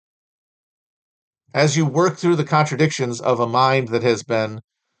 As you work through the contradictions of a mind that has been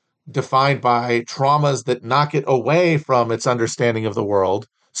defined by traumas that knock it away from its understanding of the world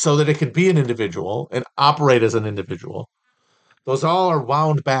so that it can be an individual and operate as an individual, those all are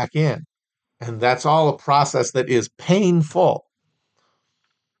wound back in. And that's all a process that is painful.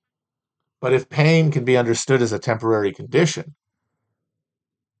 But if pain can be understood as a temporary condition,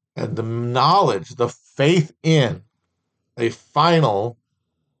 and the knowledge, the faith in a final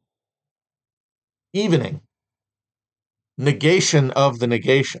evening, negation of the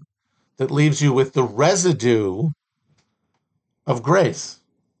negation, that leaves you with the residue of grace.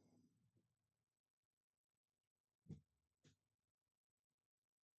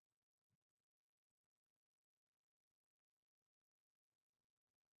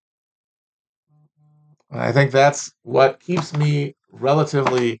 And I think that's what keeps me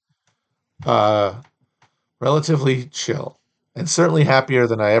uh, relatively chill, and certainly happier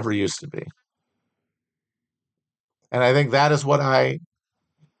than I ever used to be. And I think that is what I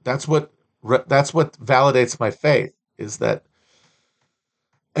that's what that's what validates my faith, is that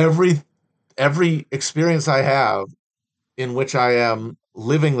every every experience I have in which I am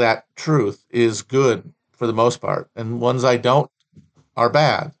living that truth is good for the most part, and ones I don't are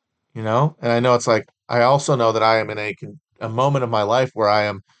bad, you know? And I know it's like, I also know that I am in a moment of my life where I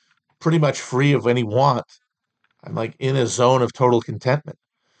am pretty much free of any want. I'm like in a zone of total contentment.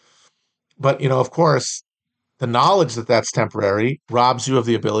 But, of course, the knowledge that that's temporary robs you of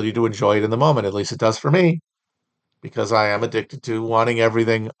the ability to enjoy it in the moment. At least it does for me, because I am addicted to wanting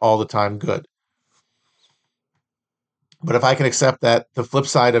everything all the time good. But if I can accept that the flip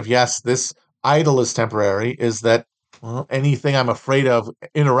side of, yes, this idol is temporary, is that, well, anything I'm afraid of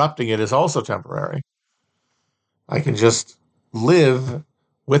interrupting it is also temporary. I can just live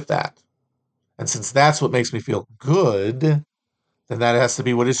with that. And since that's what makes me feel good, then that has to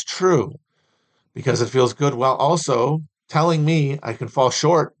be what is true, because it feels good while also telling me I can fall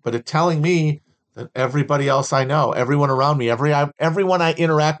short, but it telling me that everybody else I know, everyone around me, everyone I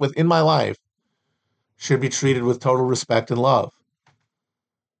interact with in my life should be treated with total respect and love.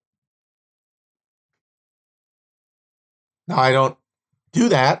 Now, I don't do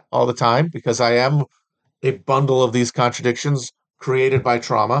that all the time because I am a bundle of these contradictions created by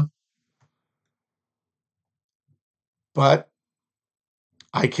trauma, but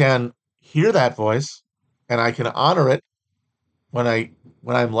I can hear that voice and I can honor it when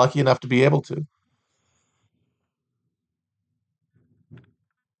I'm lucky enough to be able to.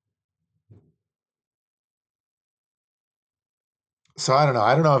 So I don't know.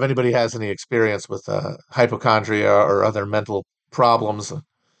 I don't know if anybody has any experience with hypochondria or other mental problems.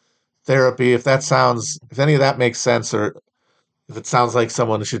 Therapy, if any of that makes sense, or if it sounds like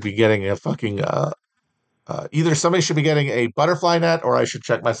someone should be getting a fucking, either somebody should be getting a butterfly net or I should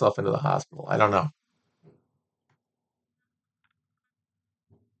check myself into the hospital. I don't know.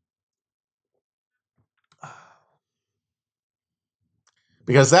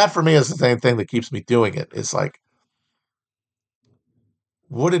 Because that for me is the same thing that keeps me doing it. It's like,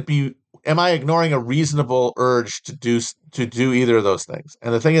 would it be, am I ignoring a reasonable urge to do either of those things?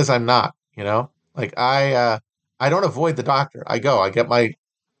 And the thing is, I'm not, like I don't avoid the doctor. I go, I get my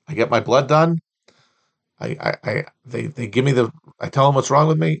blood done. They give me I tell them what's wrong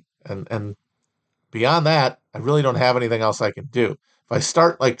with me. And beyond that, I really don't have anything else I can do. If I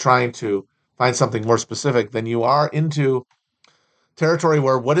start like trying to find something more specific, then you are into territory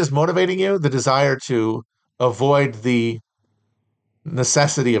where what is motivating you? The desire to avoid the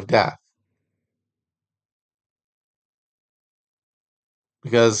necessity of death.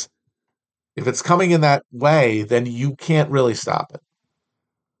 Because if it's coming in that way, then you can't really stop it.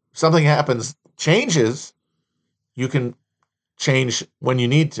 If something happens, changes, you can change when you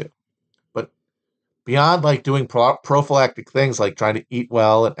need to. But beyond like doing prophylactic things like trying to eat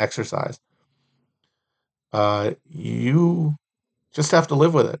well and exercise, you just have to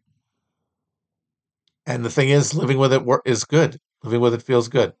live with it. And the thing is, living with it is good. Living with it feels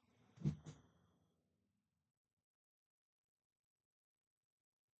good.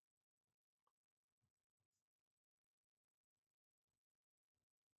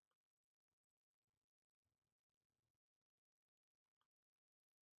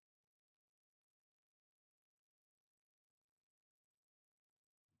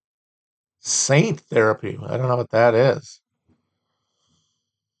 Saint therapy. I don't know what that is.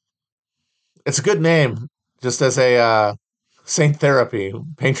 It's a good name, just as a saint therapy,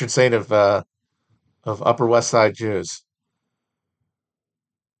 patron saint of Upper West Side Jews.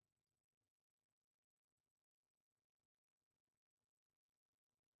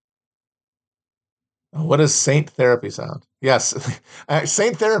 What does Saint Therapy sound? Yes,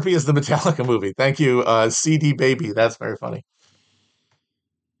 Saint Therapy is the Metallica movie. Thank you, CD Baby. That's very funny.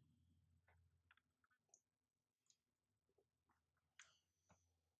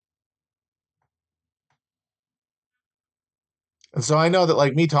 And so I know that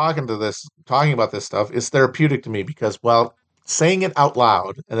like me talking about this stuff is therapeutic to me because, well, saying it out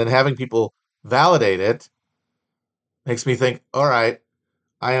loud and then having people validate it makes me think, all right,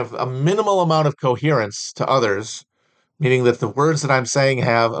 I have a minimal amount of coherence to others, meaning that the words that I'm saying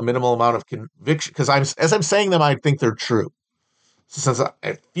have a minimal amount of conviction because as I'm saying them, I think they're true. So since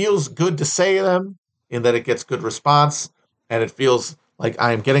it feels good to say them in that it gets good response and it feels like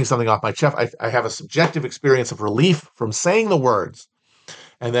I am getting something off my chest, I have a subjective experience of relief from saying the words.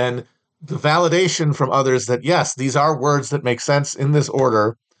 And then the validation from others that, yes, these are words that make sense in this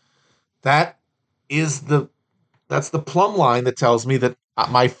order. That is that's the plumb line that tells me that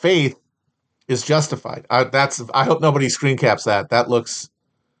my faith is justified. I hope nobody screen caps that. That looked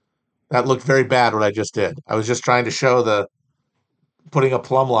very bad what I just did. I was just trying to show the putting a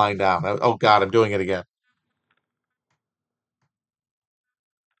plumb line down. Oh God, I'm doing it again.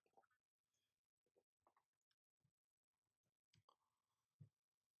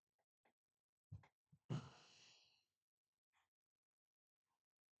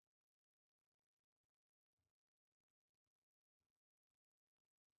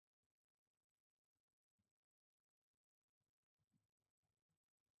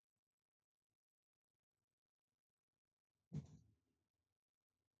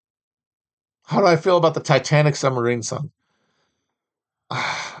 How do I feel about the Titanic submarine song?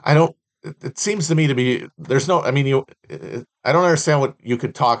 I don't. It seems to me to be there's no. I mean, I don't understand what you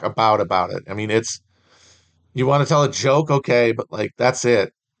could talk about it. I mean, it's you want to tell a joke, okay, but like that's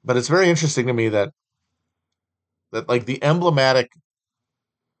it. But it's very interesting to me that like the emblematic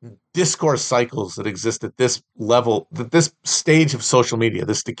discourse cycles that exist at this level, that this stage of social media,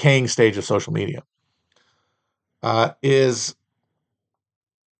 this decaying stage of social media, is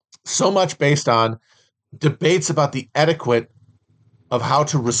so much based on debates about the etiquette of how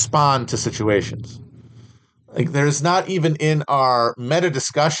to respond to situations. Like there's not even in our meta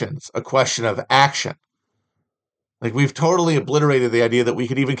discussions a question of action. Like we've totally obliterated the idea that we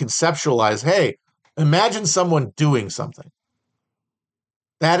could even conceptualize, hey, imagine someone doing something.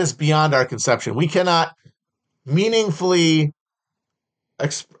 That is beyond our conception. We cannot meaningfully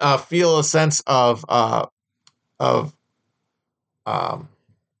feel a sense of um,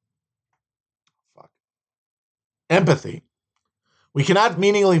 empathy. We cannot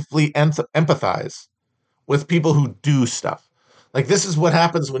meaningfully empathize with people who do stuff. Like this is what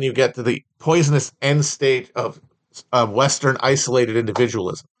happens when you get to the poisonous end state of Western isolated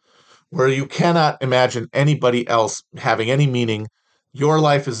individualism, where you cannot imagine anybody else having any meaning. Your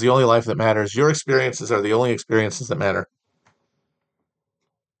life is the only life that matters. Your experiences are the only experiences that matter.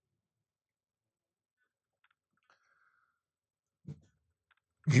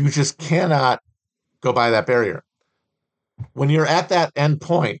 You just cannot go by that barrier. When you're at that end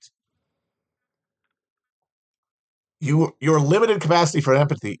point, your limited capacity for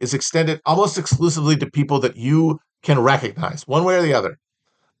empathy is extended almost exclusively to people that you can recognize, one way or the other.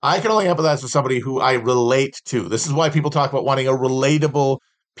 I can only empathize with somebody who I relate to. This is why people talk about wanting a relatable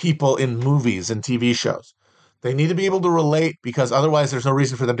people in movies and TV shows. They need to be able to relate because otherwise there's no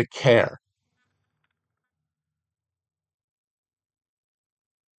reason for them to care.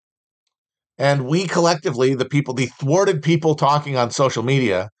 And we collectively, the thwarted people talking on social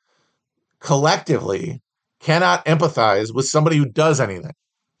media, collectively cannot empathize with somebody who does anything.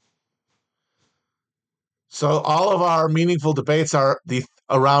 So all of our meaningful debates are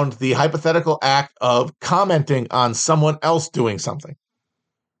around the hypothetical act of commenting on someone else doing something.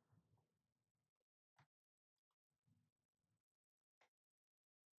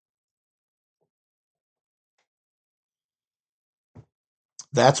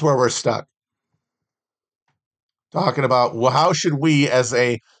 That's where we're stuck. Talking about, well, how should we, as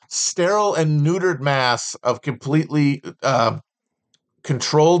a sterile and neutered mass of completely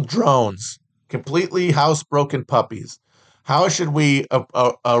controlled drones, completely housebroken puppies, how should we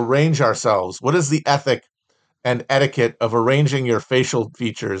arrange ourselves? What is the ethic and etiquette of arranging your facial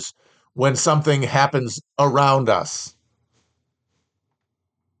features when something happens around us?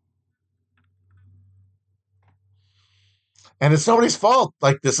 And it's nobody's fault.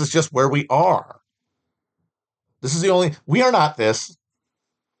 Like, this is just where we are. This is the only, we are not this,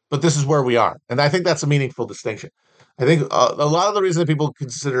 but this is where we are. And I think that's a meaningful distinction. I think a lot of the reason that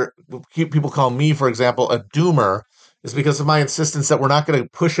people call me, for example, a doomer is because of my insistence that we're not going to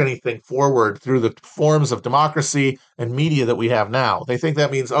push anything forward through the forms of democracy and media that we have now. They think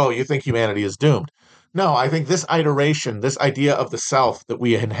that means, oh, you think humanity is doomed. No, I think this iteration, this idea of the self that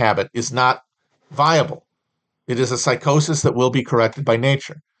we inhabit is not viable. It is a psychosis that will be corrected by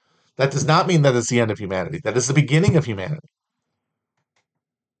nature. That does not mean that it's the end of humanity. That is the beginning of humanity.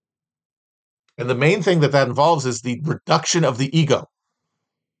 And the main thing that involves is the reduction of the ego.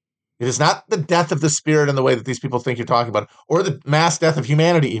 It is not the death of the spirit in the way that these people think you're talking about, or the mass death of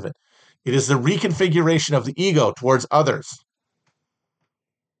humanity even. It is the reconfiguration of the ego towards others.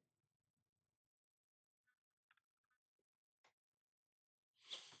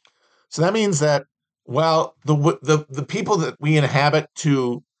 So that means that, well, the people that we inhabit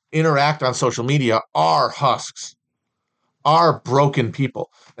to interact on social media are husks, are broken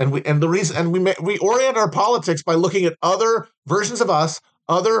people, and the reason, and we orient our politics by looking at other versions of us,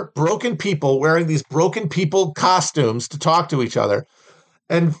 other broken people wearing these broken people costumes to talk to each other,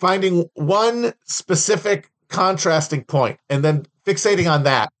 and finding one specific contrasting point, and then fixating on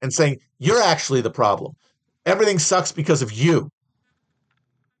that and saying you're actually the problem. Everything sucks because of you,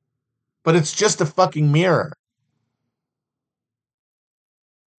 but it's just a fucking mirror.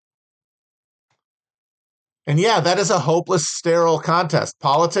 And yeah, that is a hopeless, sterile contest.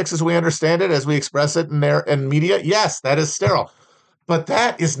 Politics, as we understand it, as we express it in media, yes, that is sterile. But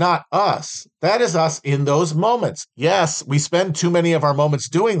that is not us. That is us in those moments. Yes, we spend too many of our moments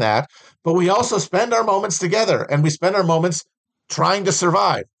doing that, but we also spend our moments together, and we spend our moments trying to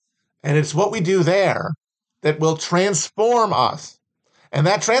survive. And it's what we do there that will transform us. And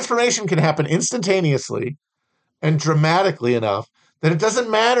that transformation can happen instantaneously and dramatically enough that it doesn't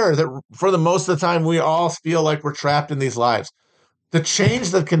matter that for the most of the time we all feel like we're trapped in these lives. The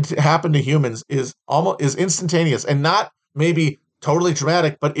change that can happen to humans is instantaneous and not maybe totally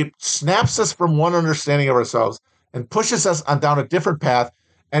dramatic, but it snaps us from one understanding of ourselves and pushes us on down a different path.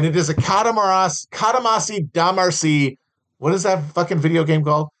 And it is a katamasi damarsi. What is that fucking video game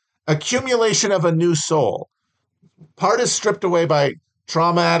called? Accumulation of a new soul. Part is stripped away by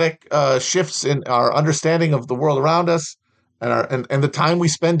traumatic shifts in our understanding of the world around us and the time we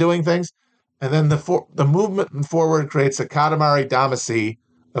spend doing things. And then the movement forward creates a Katamari Damacy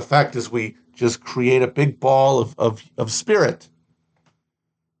effect as we just create a big ball of spirit.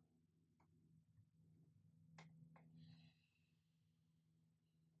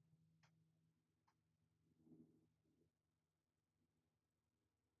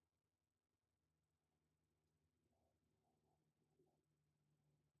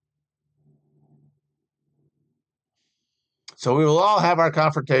 So we will all have our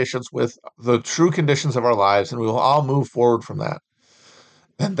confrontations with the true conditions of our lives, and we will all move forward from that.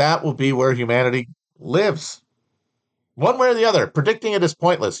 And that will be where humanity lives. One way or the other. Predicting it is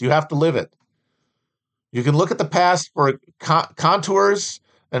pointless. You have to live it. You can look at the past for contours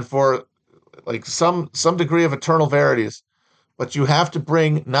and for like some degree of eternal verities, but you have to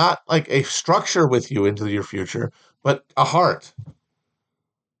bring not like a structure with you into your future, but a heart.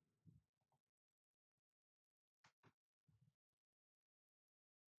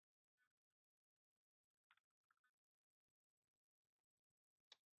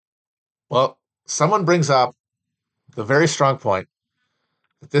 Well, someone brings up the very strong point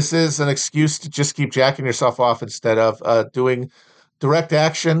that this is an excuse to just keep jacking yourself off instead of doing direct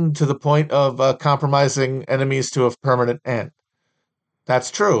action to the point of compromising enemies to a permanent end.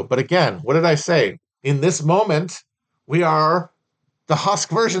 That's true. But again, what did I say? In this moment, we are the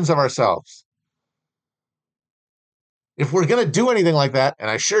husk versions of ourselves. If we're going to do anything like that, and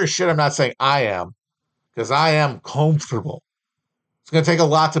I sure as shit I'm not saying I am, because I am comfortable. It's going to take a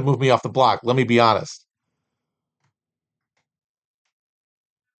lot to move me off the block. Let me be honest.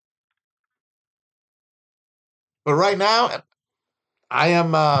 But right now, I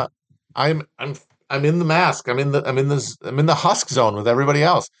am. I'm. I'm in the mask. I'm in the husk zone with everybody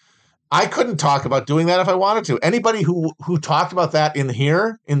else. I couldn't talk about doing that if I wanted to. Anybody who talked about that in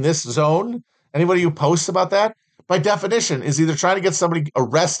here in this zone, anybody who posts about that, by definition, is either trying to get somebody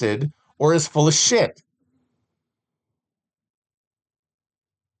arrested or is full of shit.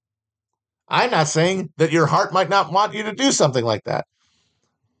 I'm not saying that your heart might not want you to do something like that,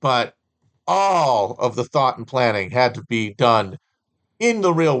 but all of the thought and planning had to be done in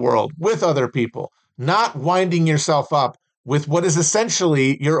the real world with other people, not winding yourself up with what is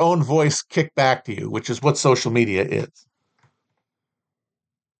essentially your own voice kicked back to you, which is what social media is.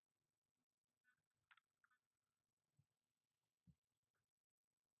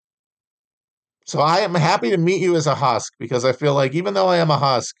 So I am happy to meet you as a husk because I feel like even though I am a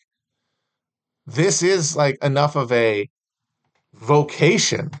husk, this is like enough of a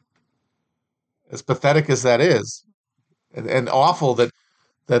vocation, as pathetic as that is, and awful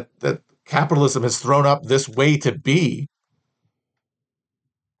that capitalism has thrown up this way to be.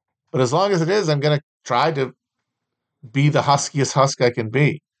 But as long as it is, I'm going to try to be the huskiest husk I can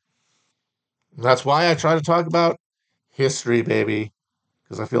be. And that's why I try to talk about history, baby,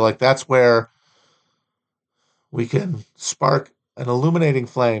 because I feel like that's where we can spark an illuminating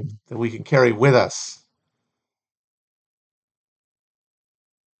flame that we can carry with us.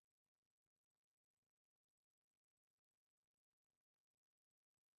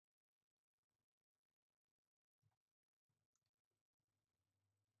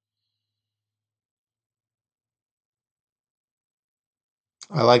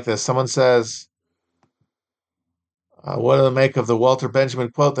 I like this. Someone says, what do they make of the Walter Benjamin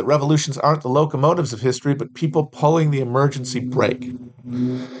quote that revolutions aren't the locomotives of history, but people pulling the emergency brake?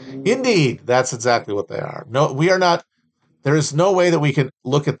 Indeed, that's exactly what they are. No, we are not. There is no way that we can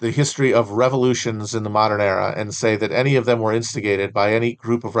look at the history of revolutions in the modern era and say that any of them were instigated by any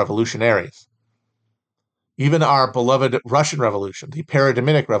group of revolutionaries. Even our beloved Russian Revolution, the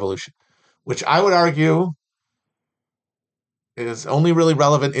paradigmatic revolution, which I would argue is only really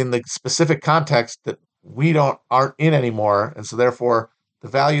relevant in the specific context that we aren't in anymore, and so therefore the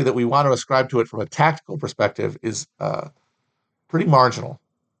value that we want to ascribe to it from a tactical perspective is pretty marginal.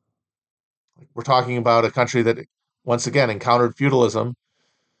 We're talking about a country that once again encountered feudalism,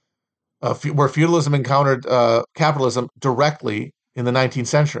 where feudalism encountered capitalism directly in the 19th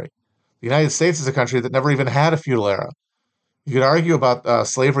century. The United States is a country that never even had a feudal era. You could argue about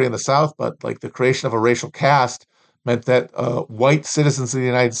slavery in the South, but like the creation of a racial caste meant that white citizens of the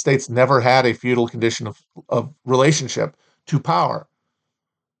United States never had a feudal condition of relationship to power.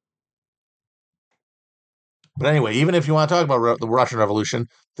 But anyway, even if you want to talk about the Russian Revolution,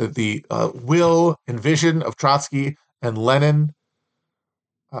 the will and vision of Trotsky and Lenin,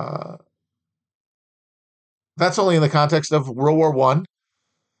 uh, that's only in the context of World War One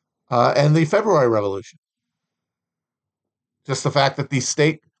and the February Revolution. Just the fact that the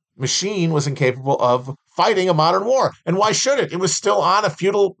state machine was incapable of fighting a modern war. And why should it? It was still on a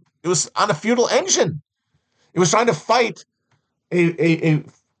feudal. It was on a feudal engine. It was trying to fight a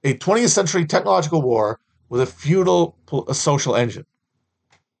 20th century technological war with a feudal social engine.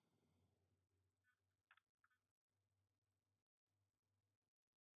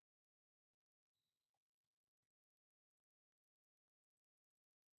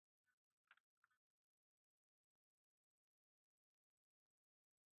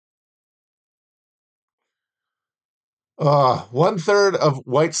 One third of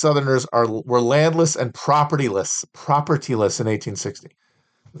white Southerners were landless and propertyless in 1860.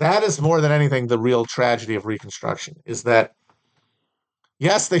 That is more than anything the real tragedy of Reconstruction. Is that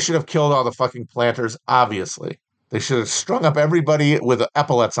yes, they should have killed all the fucking planters. Obviously, they should have strung up everybody with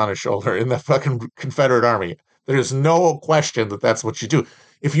epaulets on his shoulder in the fucking Confederate Army. There's no question that that's what you do.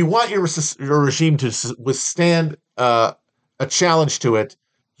 If you want your regime to withstand a challenge to it,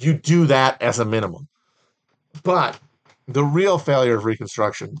 you do that as a minimum. But the real failure of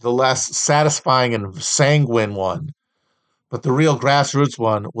Reconstruction, the less satisfying and sanguine one, but the real grassroots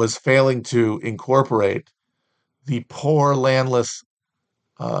one, was failing to incorporate the poor, landless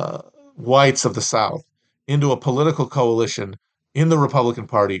uh, whites of the South into a political coalition in the Republican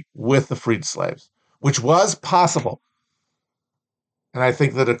Party with the freed slaves, which was possible. And I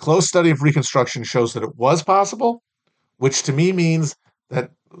think that a close study of Reconstruction shows that it was possible, which to me means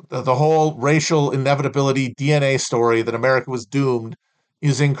that the whole racial inevitability DNA story that America was doomed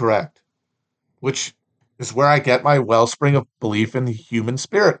is incorrect, which is where I get my wellspring of belief in the human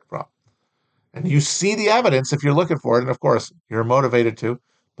spirit from. And you see the evidence if you're looking for it. And of course, you're motivated to.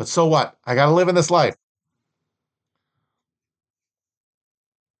 But so what? I got to live in this life.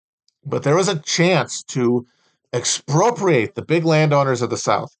 But there was a chance to expropriate the big landowners of the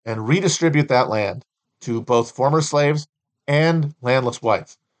South and redistribute that land to both former slaves and landless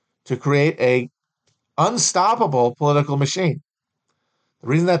whites to create a unstoppable political machine. The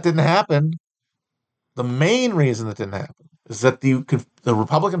reason that didn't happen, the main reason that didn't happen, is that the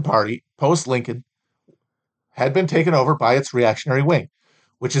Republican Party post Lincoln had been taken over by its reactionary wing,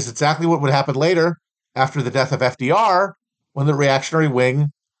 which is exactly what would happen later after the death of FDR when the reactionary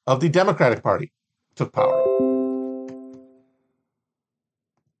wing of the Democratic Party took power.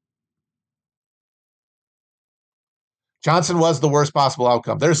 Johnson was the worst possible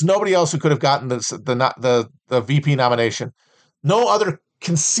outcome. There's nobody else who could have gotten the VP nomination. No other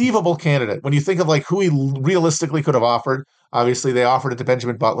conceivable candidate. When you think of like who he realistically could have offered, obviously they offered it to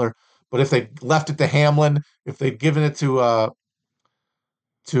Benjamin Butler, but if they left it to Hamlin, if they'd given it to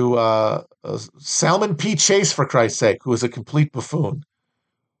Salmon P. Chase, for Christ's sake, who was a complete buffoon.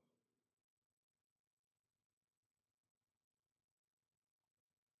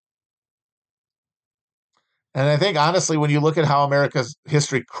 And I think, honestly, when you look at how America's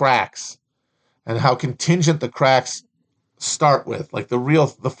history cracks and how contingent the cracks start with, like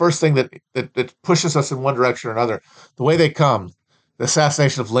the first thing that pushes us in one direction or another, the way they come, the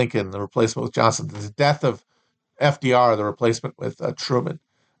assassination of Lincoln, the replacement with Johnson, the death of FDR, the replacement with Truman,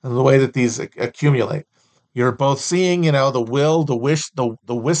 and the way that these accumulate. You're both seeing, the will, the wish, the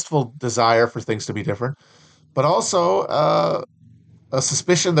wistful desire for things to be different, but also a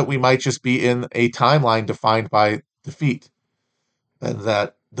suspicion that we might just be in a timeline defined by defeat, and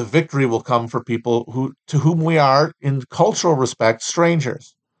that the victory will come for people to whom we are, in cultural respect,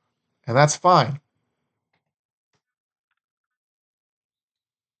 strangers, and that's fine.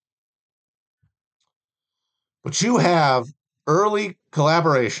 But you have early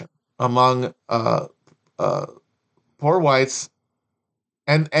collaboration among uh, poor whites,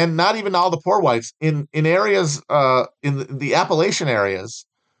 and not even all the poor whites in areas in the Appalachian areas,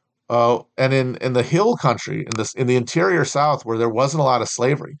 and in the hill country, in the interior South, where there wasn't a lot of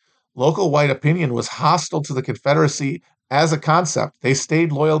slavery. Local white opinion was hostile to the Confederacy as a concept. They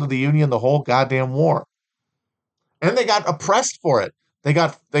stayed loyal to the Union the whole goddamn war, and they got oppressed for it. They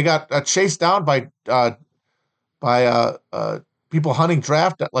got chased down by people hunting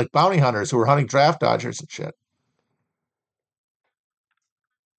draft, like bounty hunters who were hunting draft dodgers and shit.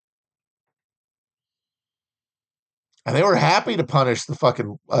 And they were happy to punish the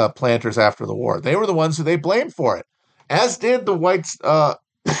fucking planters after the war. They were the ones who they blamed for it, as did the whites,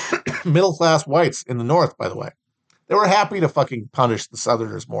 middle class whites in the North. By the way, they were happy to fucking punish the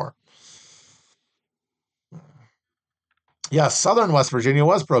Southerners more. Yeah, Southern West Virginia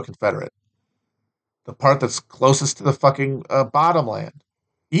was pro-Confederate, the part that's closest to the fucking bottomland.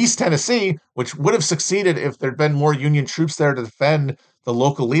 East Tennessee, which would have succeeded if there'd been more Union troops there to defend the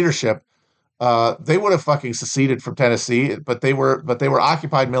local leadership, they would have fucking seceded from Tennessee, but they were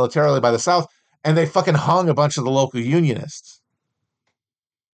occupied militarily by the South, and they fucking hung a bunch of the local Unionists.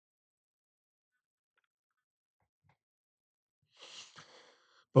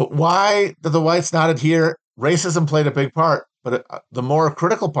 But why did the whites not adhere? Racism played a big part, but the more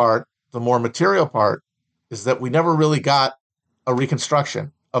critical part, the more material part, is that we never really got a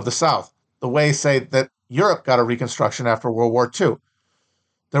reconstruction of the South, the way, say, that Europe got a reconstruction after World War II.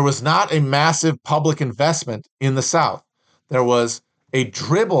 There was not a massive public investment in the South. There was a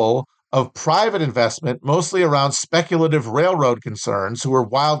dribble of private investment, mostly around speculative railroad concerns who were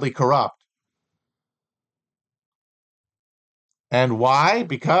wildly corrupt. And why?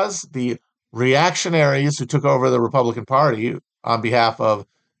 Because the reactionaries who took over the Republican Party on behalf of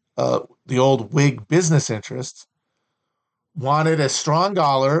the old Whig business interests wanted a strong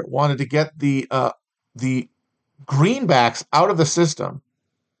dollar, wanted to get the greenbacks out of the system,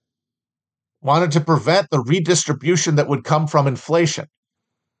 wanted to prevent the redistribution that would come from inflation.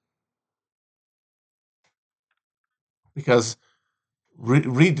 Because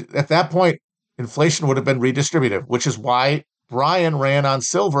at that point, inflation would have been redistributive, which is why Bryan ran on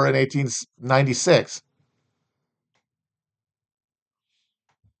silver in 1896.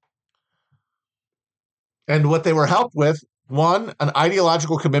 And what they were helped with, one, an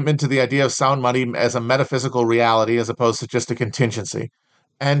ideological commitment to the idea of sound money as a metaphysical reality as opposed to just a contingency.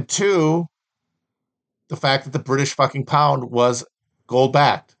 And two, the fact that the British fucking pound was gold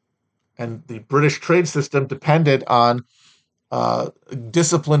backed. And the British trade system depended on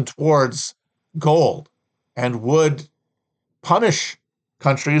discipline towards gold and would punish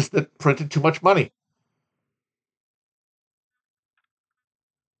countries that printed too much money.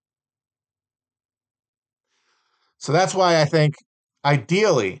 So that's why I think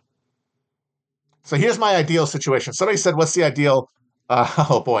ideally, so here's my ideal situation. Somebody said, what's the ideal?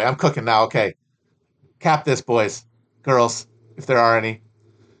 Oh boy, I'm cooking now. Okay. Cap this, boys, girls, if there are any.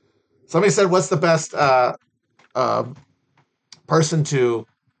 Somebody said, what's the best person to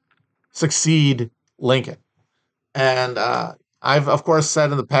succeed Lincoln? And I've, of course,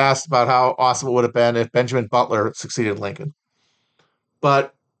 said in the past about how awesome it would have been if Benjamin Butler succeeded Lincoln.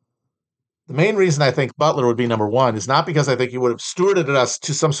 But the main reason I think Butler would be number one is not because I think he would have stewarded us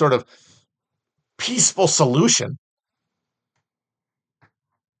to some sort of peaceful solution.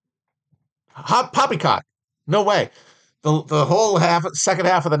 Poppycock. No way. The whole second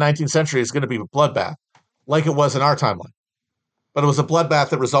half of the 19th century is going to be a bloodbath, like it was in our timeline. But it was a bloodbath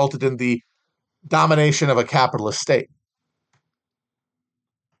that resulted in the domination of a capitalist state.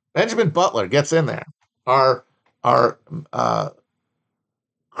 Benjamin Butler gets in there. Our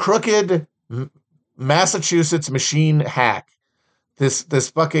crooked Massachusetts machine hack. This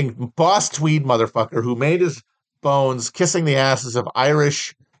fucking Boss Tweed motherfucker who made his bones kissing the asses of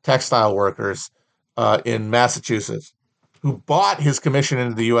Irish textile workers in Massachusetts, who bought his commission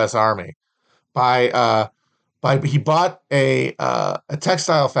into the U.S. Army by he bought a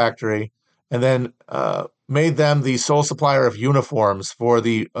textile factory and then made them the sole supplier of uniforms for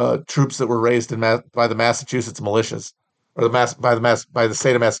the troops that were raised by the Massachusetts militias, or by the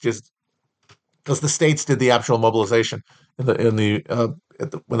state of Massachusetts. because the states did the actual mobilization when the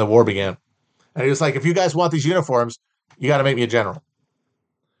war began. And he was like, if you guys want these uniforms, you got to make me a general.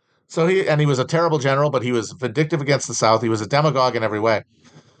 So he was a terrible general, but he was vindictive against the South. He was a demagogue in every way.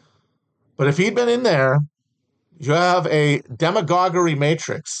 But if he'd been in there, you have a demagoguery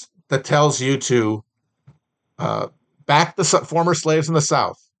matrix that tells you to back the former slaves in the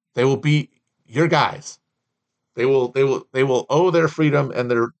South. They will be your guys. They will owe their freedom and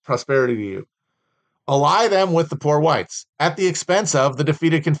their prosperity to you. Ally them with the poor whites at the expense of the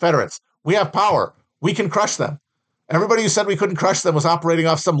defeated Confederates. We have power. We can crush them. Everybody who said we couldn't crush them was operating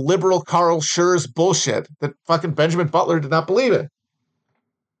off some liberal Carl Schurz bullshit that fucking Benjamin Butler did not believe in.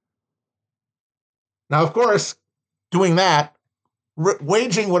 Now, of course, doing that,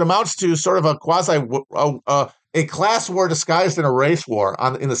 waging what amounts to sort of a class war disguised in a race war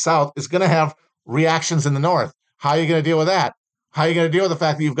in the South is going to have reactions in the North. How are you going to deal with that? How are you going to deal with the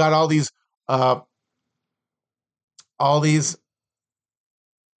fact that you've got all these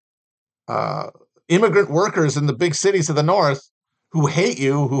immigrant workers in the big cities of the North who hate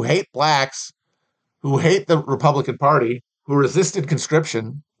you, who hate blacks, who hate the Republican Party, who resisted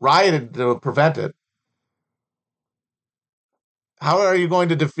conscription, rioted to prevent it? How are you going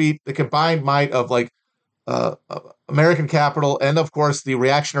to defeat the combined might of American capital and, of course, the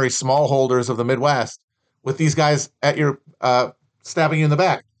reactionary smallholders of the Midwest with these guys at your stabbing you in the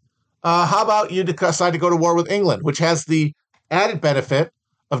back? How about you decide to go to war with England, which has the added benefit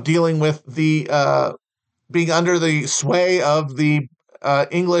of dealing with the being under the sway of the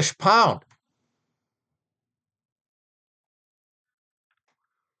English pound?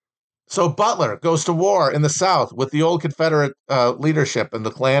 So Butler goes to war in the South with the old Confederate leadership and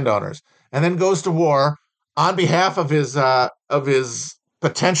the landowners, and then goes to war on behalf of his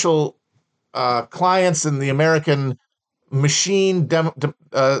potential clients in the American machine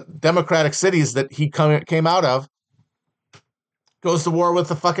democratic cities that he came out of. Goes to war with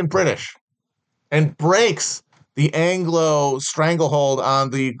the fucking British and breaks the Anglo stranglehold on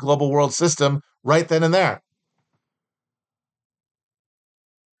the global world system right then and there.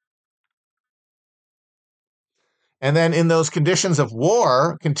 And then in those conditions of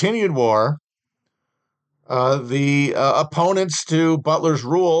war, continued war, the opponents to Butler's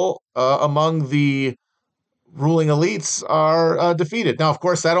rule among the ruling elites are defeated. Now, of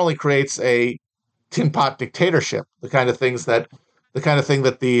course, that only creates a tin pot dictatorship, the kind of thing that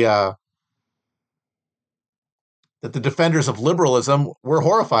the defenders of liberalism were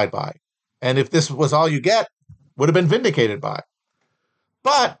horrified by, and if this was all you get, would have been vindicated by.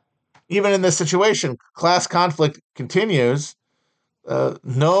 But even in this situation, class conflict continues.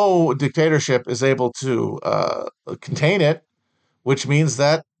 No dictatorship is able to contain it, which means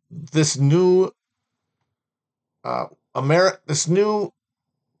that this new this new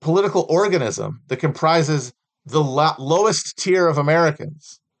political organism that comprises the lowest tier of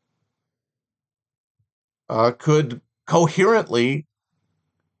Americans could coherently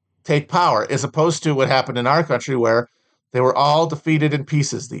take power, as opposed to what happened in our country, where they were all defeated in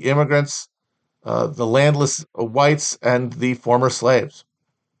pieces: the immigrants, the landless whites, and the former slaves.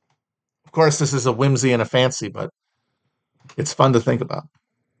 Of course, this is a whimsy and a fancy, but it's fun to think about.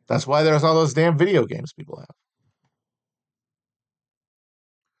 That's why there's all those damn video games people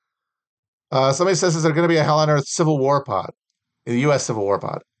have. Somebody says, is there going to be a Hell on Earth Civil War pod, the U.S. Civil War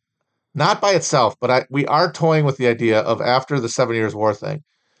pod? Not by itself, but we are toying with the idea of, after the 7 Years' War thing,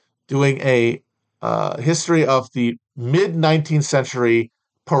 doing a history of the mid-19th century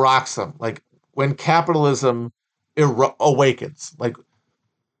paroxysm, like when capitalism awakens. Like,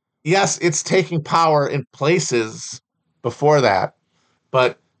 yes, it's taking power in places before that,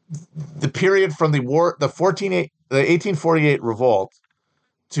 but the period from the 1848 revolt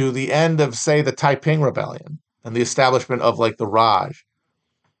to the end of, say, the Taiping Rebellion and the establishment of the Raj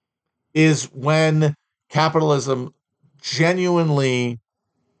is when capitalism genuinely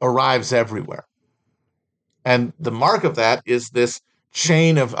arrives everywhere. And the mark of that is this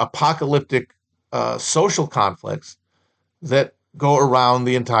chain of apocalyptic social conflicts that go around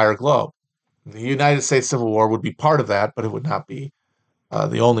the entire globe. The United States Civil War would be part of that, but it would not be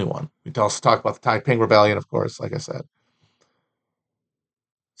the only one. We'd also talk about the Taiping Rebellion, of course, like I said.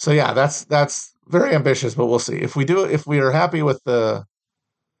 So yeah, that's very ambitious, but we'll see. If we are happy with the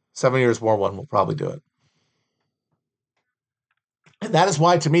 7 Years' War one, we'll probably do it. And that is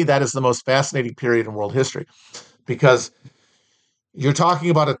why, to me, that is the most fascinating period in world history, because you're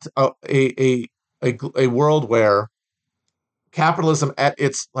talking about a world where capitalism at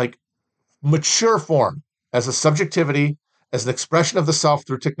its mature form, as a subjectivity, as an expression of the self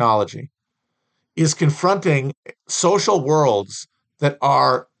through technology, is confronting social worlds that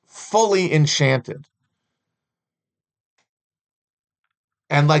are fully enchanted.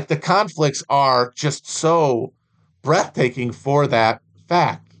 And like the conflicts are just so breathtaking for that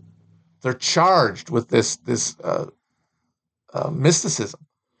fact. They're charged with this mysticism.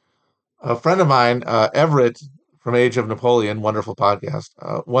 A friend of mine, Everett from Age of Napoleon, wonderful podcast,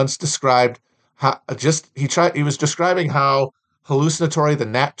 once described how he was describing how hallucinatory the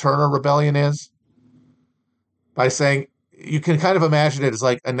Nat Turner Rebellion is by saying you can kind of imagine it as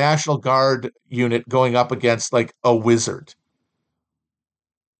like a National Guard unit going up against like a wizard,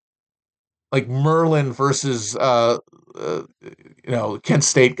 like Merlin versus uh, Kent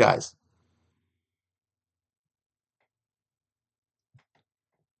State guys.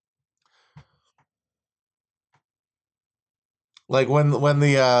 Like when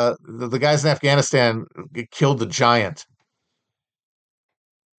the guys in Afghanistan killed the giant.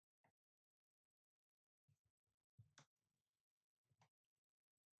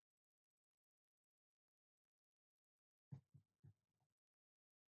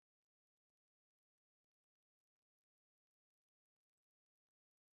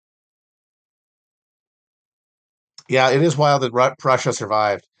 Yeah, it is wild that Prussia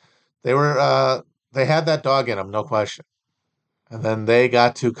survived. They were they had that dog in them, no question. And then they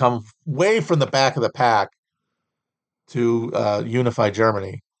got to come way from the back of the pack to unify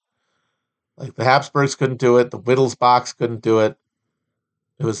Germany. Like the Habsburgs couldn't do it, the Wittelsbachs couldn't do it.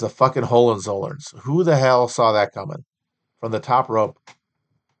 It was the fucking Hohenzollerns. Who the hell saw that coming from the top rope?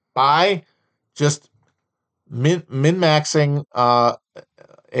 By just min maxing a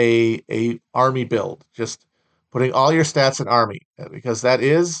army build, just putting all your stats in army, because that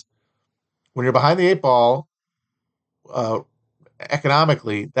is when you're behind the eight ball. Uh,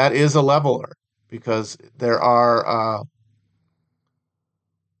 Economically, that is a leveler because there are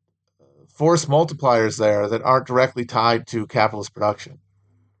force multipliers there that aren't directly tied to capitalist production.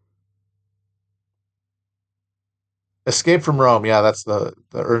 Escape from Rome, yeah, that's the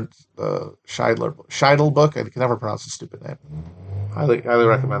Scheidel book. I can never pronounce the stupid name. Highly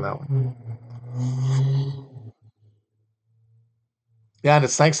recommend that one. Yeah, and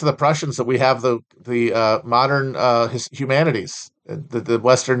it's thanks to the Prussians that we have the modern humanities, the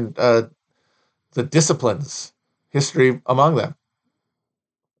Western the disciplines, history among them.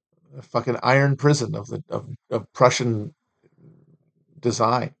 A fucking iron prison of Prussian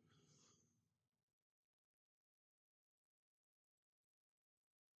design.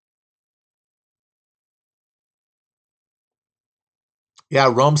 Yeah,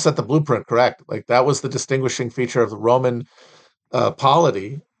 Rome set the blueprint, correct. Like that was the distinguishing feature of the Roman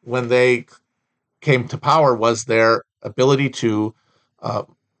polity when they came to power was their ability to uh,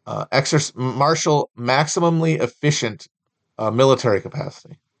 marshal maximally efficient military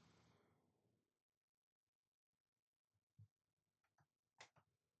capacity.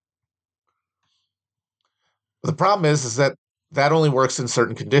 The problem is that that only works in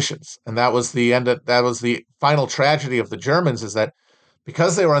certain conditions, and that was the end. That was the final tragedy of the Germans is that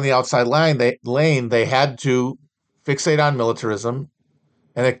because they were on the outside lane, they had to fixate on militarism,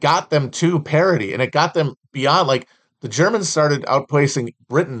 and it got them to parity, and it got them beyond. Like the Germans started outpacing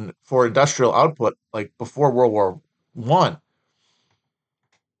Britain for industrial output like before World War I,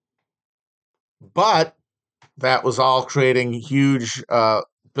 but that was all creating huge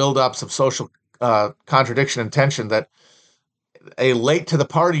buildups of social contradiction and tension that a late to the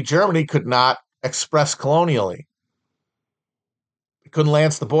party Germany could not express colonially. It couldn't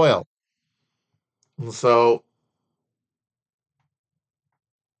lance the boil. And so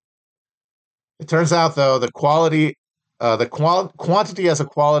it turns out, though, quantity has a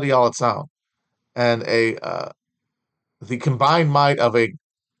quality all its own, and a the combined might of a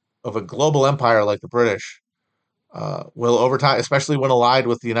global empire like the British will, over time, especially when allied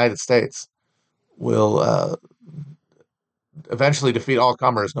with the United States, will eventually defeat all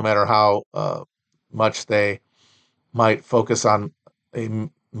comers, no matter how much they might focus on a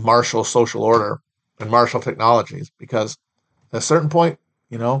martial social order and martial technologies, because at a certain point,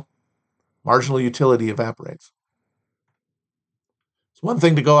 you know, marginal utility evaporates. It's one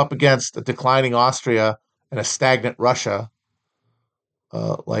thing to go up against a declining Austria and a stagnant Russia,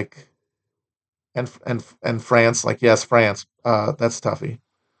 like and France. Like yes, France, that's toughy.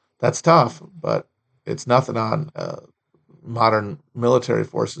 That's tough, but it's nothing on modern military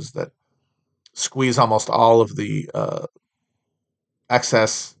forces that squeeze almost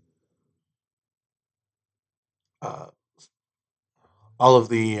excess, uh, all of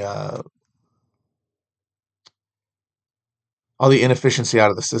all the inefficiency out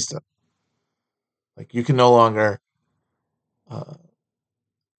of the system. Like you can no longer, uh,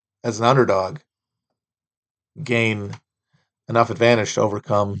 as an underdog, gain enough advantage to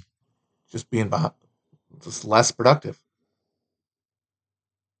overcome just being just less productive.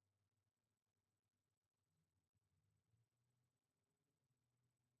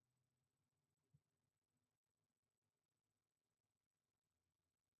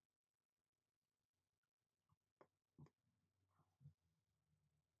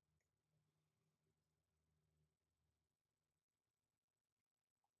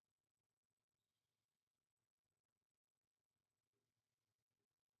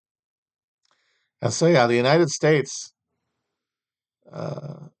 And so, yeah, the United States,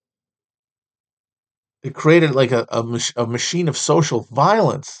 uh, it created like a machine of social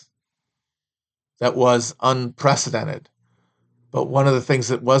violence that was unprecedented. But one of the things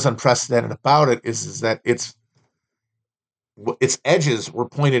that was unprecedented about it is that its edges were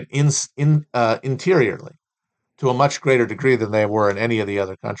pointed interiorly to a much greater degree than they were in any of the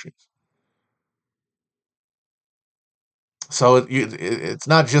other countries. So it's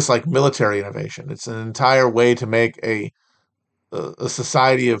not just like military innovation; it's an entire way to make a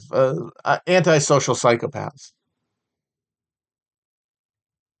society of antisocial psychopaths.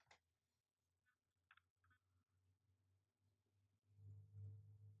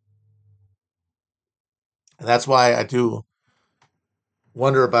 And that's why I do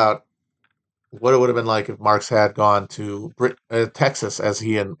wonder about what it would have been like if Marx had gone to Texas, as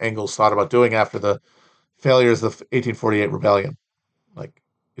he and Engels thought about doing after the failures of the 1848 rebellion. Like,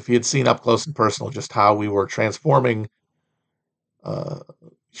 if he had seen up close and personal just how we were transforming uh,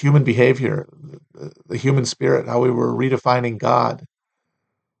 human behavior, the human spirit, how we were redefining God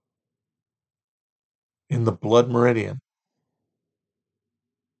in the blood meridian.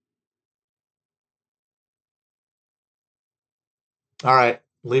 All right,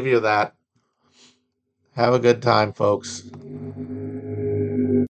 leave you with that. Have a good time, folks.